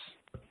serve us?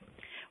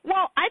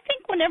 Well, I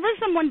think whenever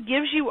someone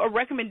gives you a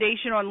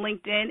recommendation on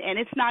LinkedIn and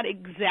it's not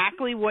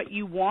exactly what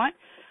you want,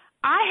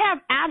 I have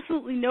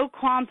absolutely no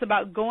qualms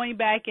about going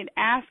back and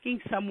asking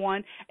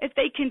someone if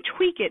they can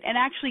tweak it and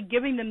actually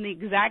giving them the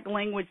exact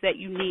language that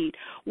you need.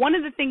 One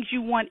of the things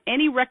you want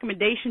any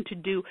recommendation to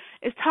do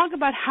is talk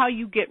about how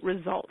you get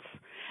results.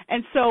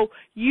 And so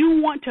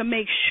you want to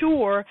make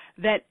sure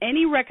that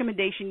any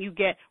recommendation you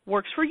get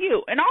works for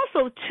you. And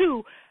also,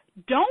 too,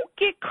 don't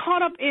get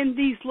caught up in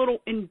these little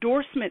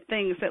endorsement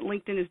things that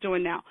LinkedIn is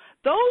doing now.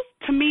 Those,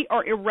 to me,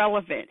 are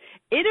irrelevant.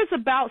 It is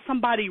about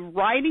somebody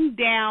writing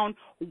down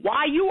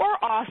why you are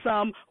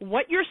awesome,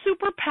 what your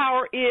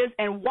superpower is,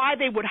 and why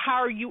they would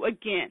hire you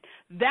again.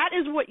 That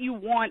is what you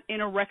want in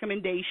a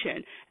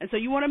recommendation. And so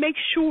you want to make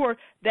sure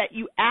that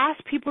you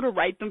ask people to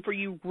write them for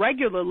you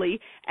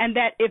regularly, and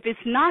that if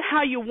it's not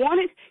how you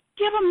want it,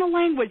 give them the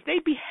language.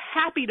 They'd be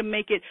happy to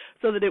make it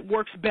so that it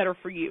works better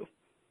for you.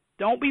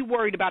 Don't be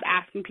worried about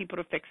asking people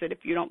to fix it if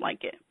you don't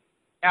like it.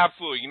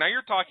 Absolutely. Now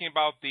you're talking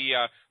about the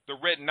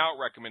written out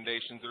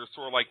recommendations that are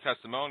sort of like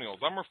testimonials.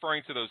 I'm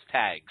referring to those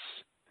tags.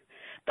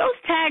 Those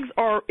tags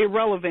are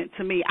irrelevant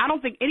to me. I don't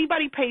think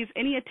anybody pays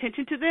any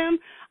attention to them.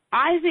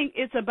 I think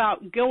it's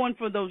about going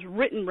for those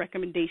written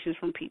recommendations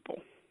from people.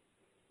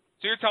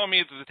 So you're telling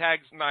me that the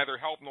tags neither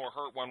help nor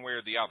hurt one way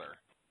or the other?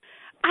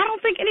 I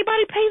don't think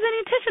anybody pays any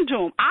attention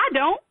to them. I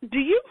don't. Do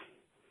you?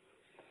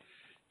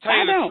 Tell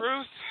you the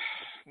truth,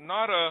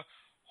 not a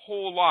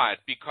whole lot,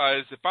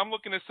 because if I'm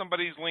looking at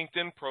somebody's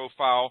LinkedIn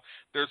profile,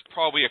 there's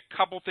probably a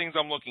couple things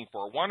I'm looking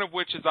for. One of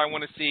which is I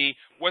want to see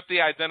what they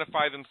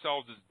identify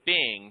themselves as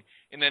being,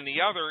 and then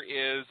the other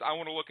is I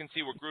want to look and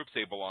see what groups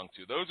they belong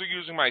to. Those are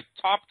usually my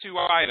top two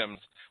items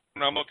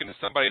when I'm looking at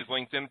somebody's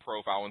LinkedIn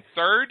profile. And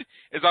third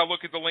is I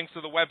look at the links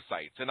to the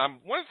websites. And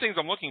one of the things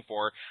I'm looking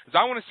for is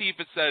I want to see if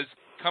it says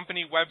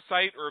company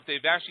website or if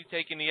they've actually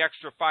taken the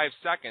extra 5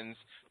 seconds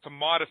to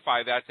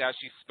modify that to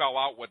actually spell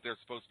out what they're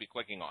supposed to be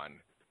clicking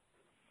on.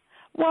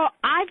 Well,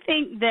 I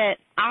think that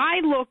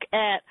I look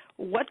at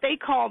what they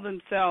call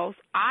themselves.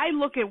 I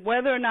look at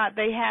whether or not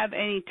they have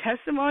any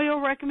testimonial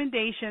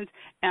recommendations,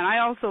 and I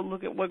also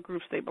look at what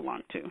groups they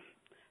belong to.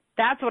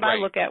 That's what I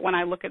look at when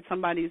I look at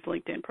somebody's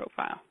LinkedIn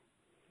profile.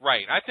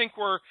 Right. I think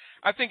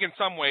in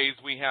some ways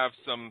we have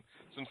some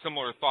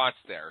similar thoughts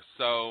there.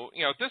 So,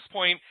 at this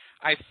point,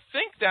 I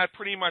think that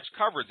pretty much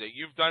covers it.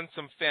 You've done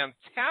some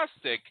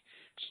fantastic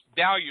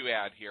value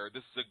add here.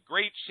 This is a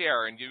great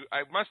share, and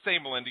I must say,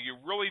 Melinda, you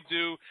really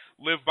do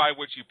live by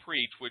what you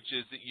preach, which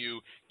is that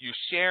you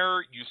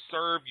share, you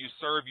serve, you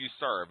serve, you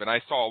serve. And I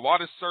saw a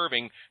lot of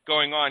serving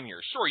going on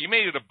here. Sure, you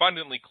made it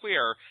abundantly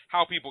clear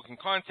how people can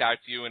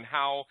contact you and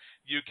how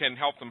you can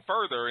help them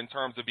further in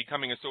terms of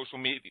becoming a social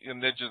media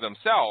ninja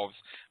themselves.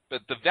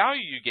 But the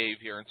value you gave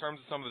here in terms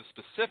of some of the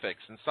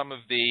specifics and some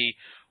of the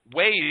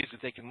ways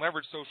that they can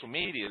leverage social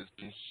media has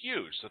been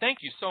huge. So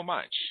thank you so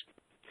much.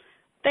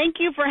 Thank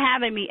you for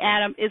having me,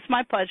 Adam. It's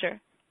my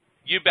pleasure.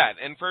 You bet.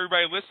 And for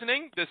everybody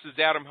listening, this is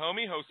Adam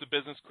Homey, host of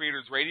Business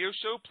Creators Radio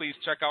Show. Please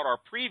check out our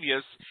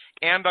previous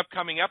and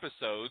upcoming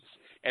episodes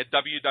at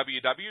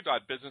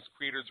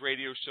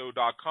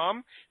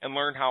www.businesscreatorsradioshow.com and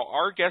learn how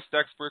our guest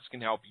experts can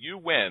help you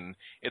win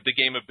at the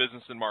game of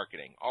business and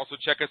marketing. Also,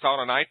 check us out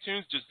on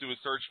iTunes. Just do a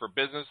search for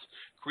Business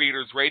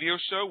Creators Radio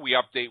Show. We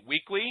update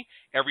weekly.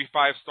 Every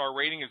 5-star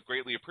rating is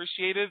greatly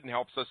appreciated and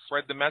helps us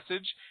spread the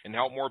message and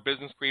help more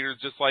business creators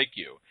just like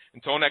you.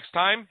 Until next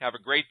time, have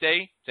a great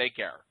day. Take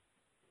care.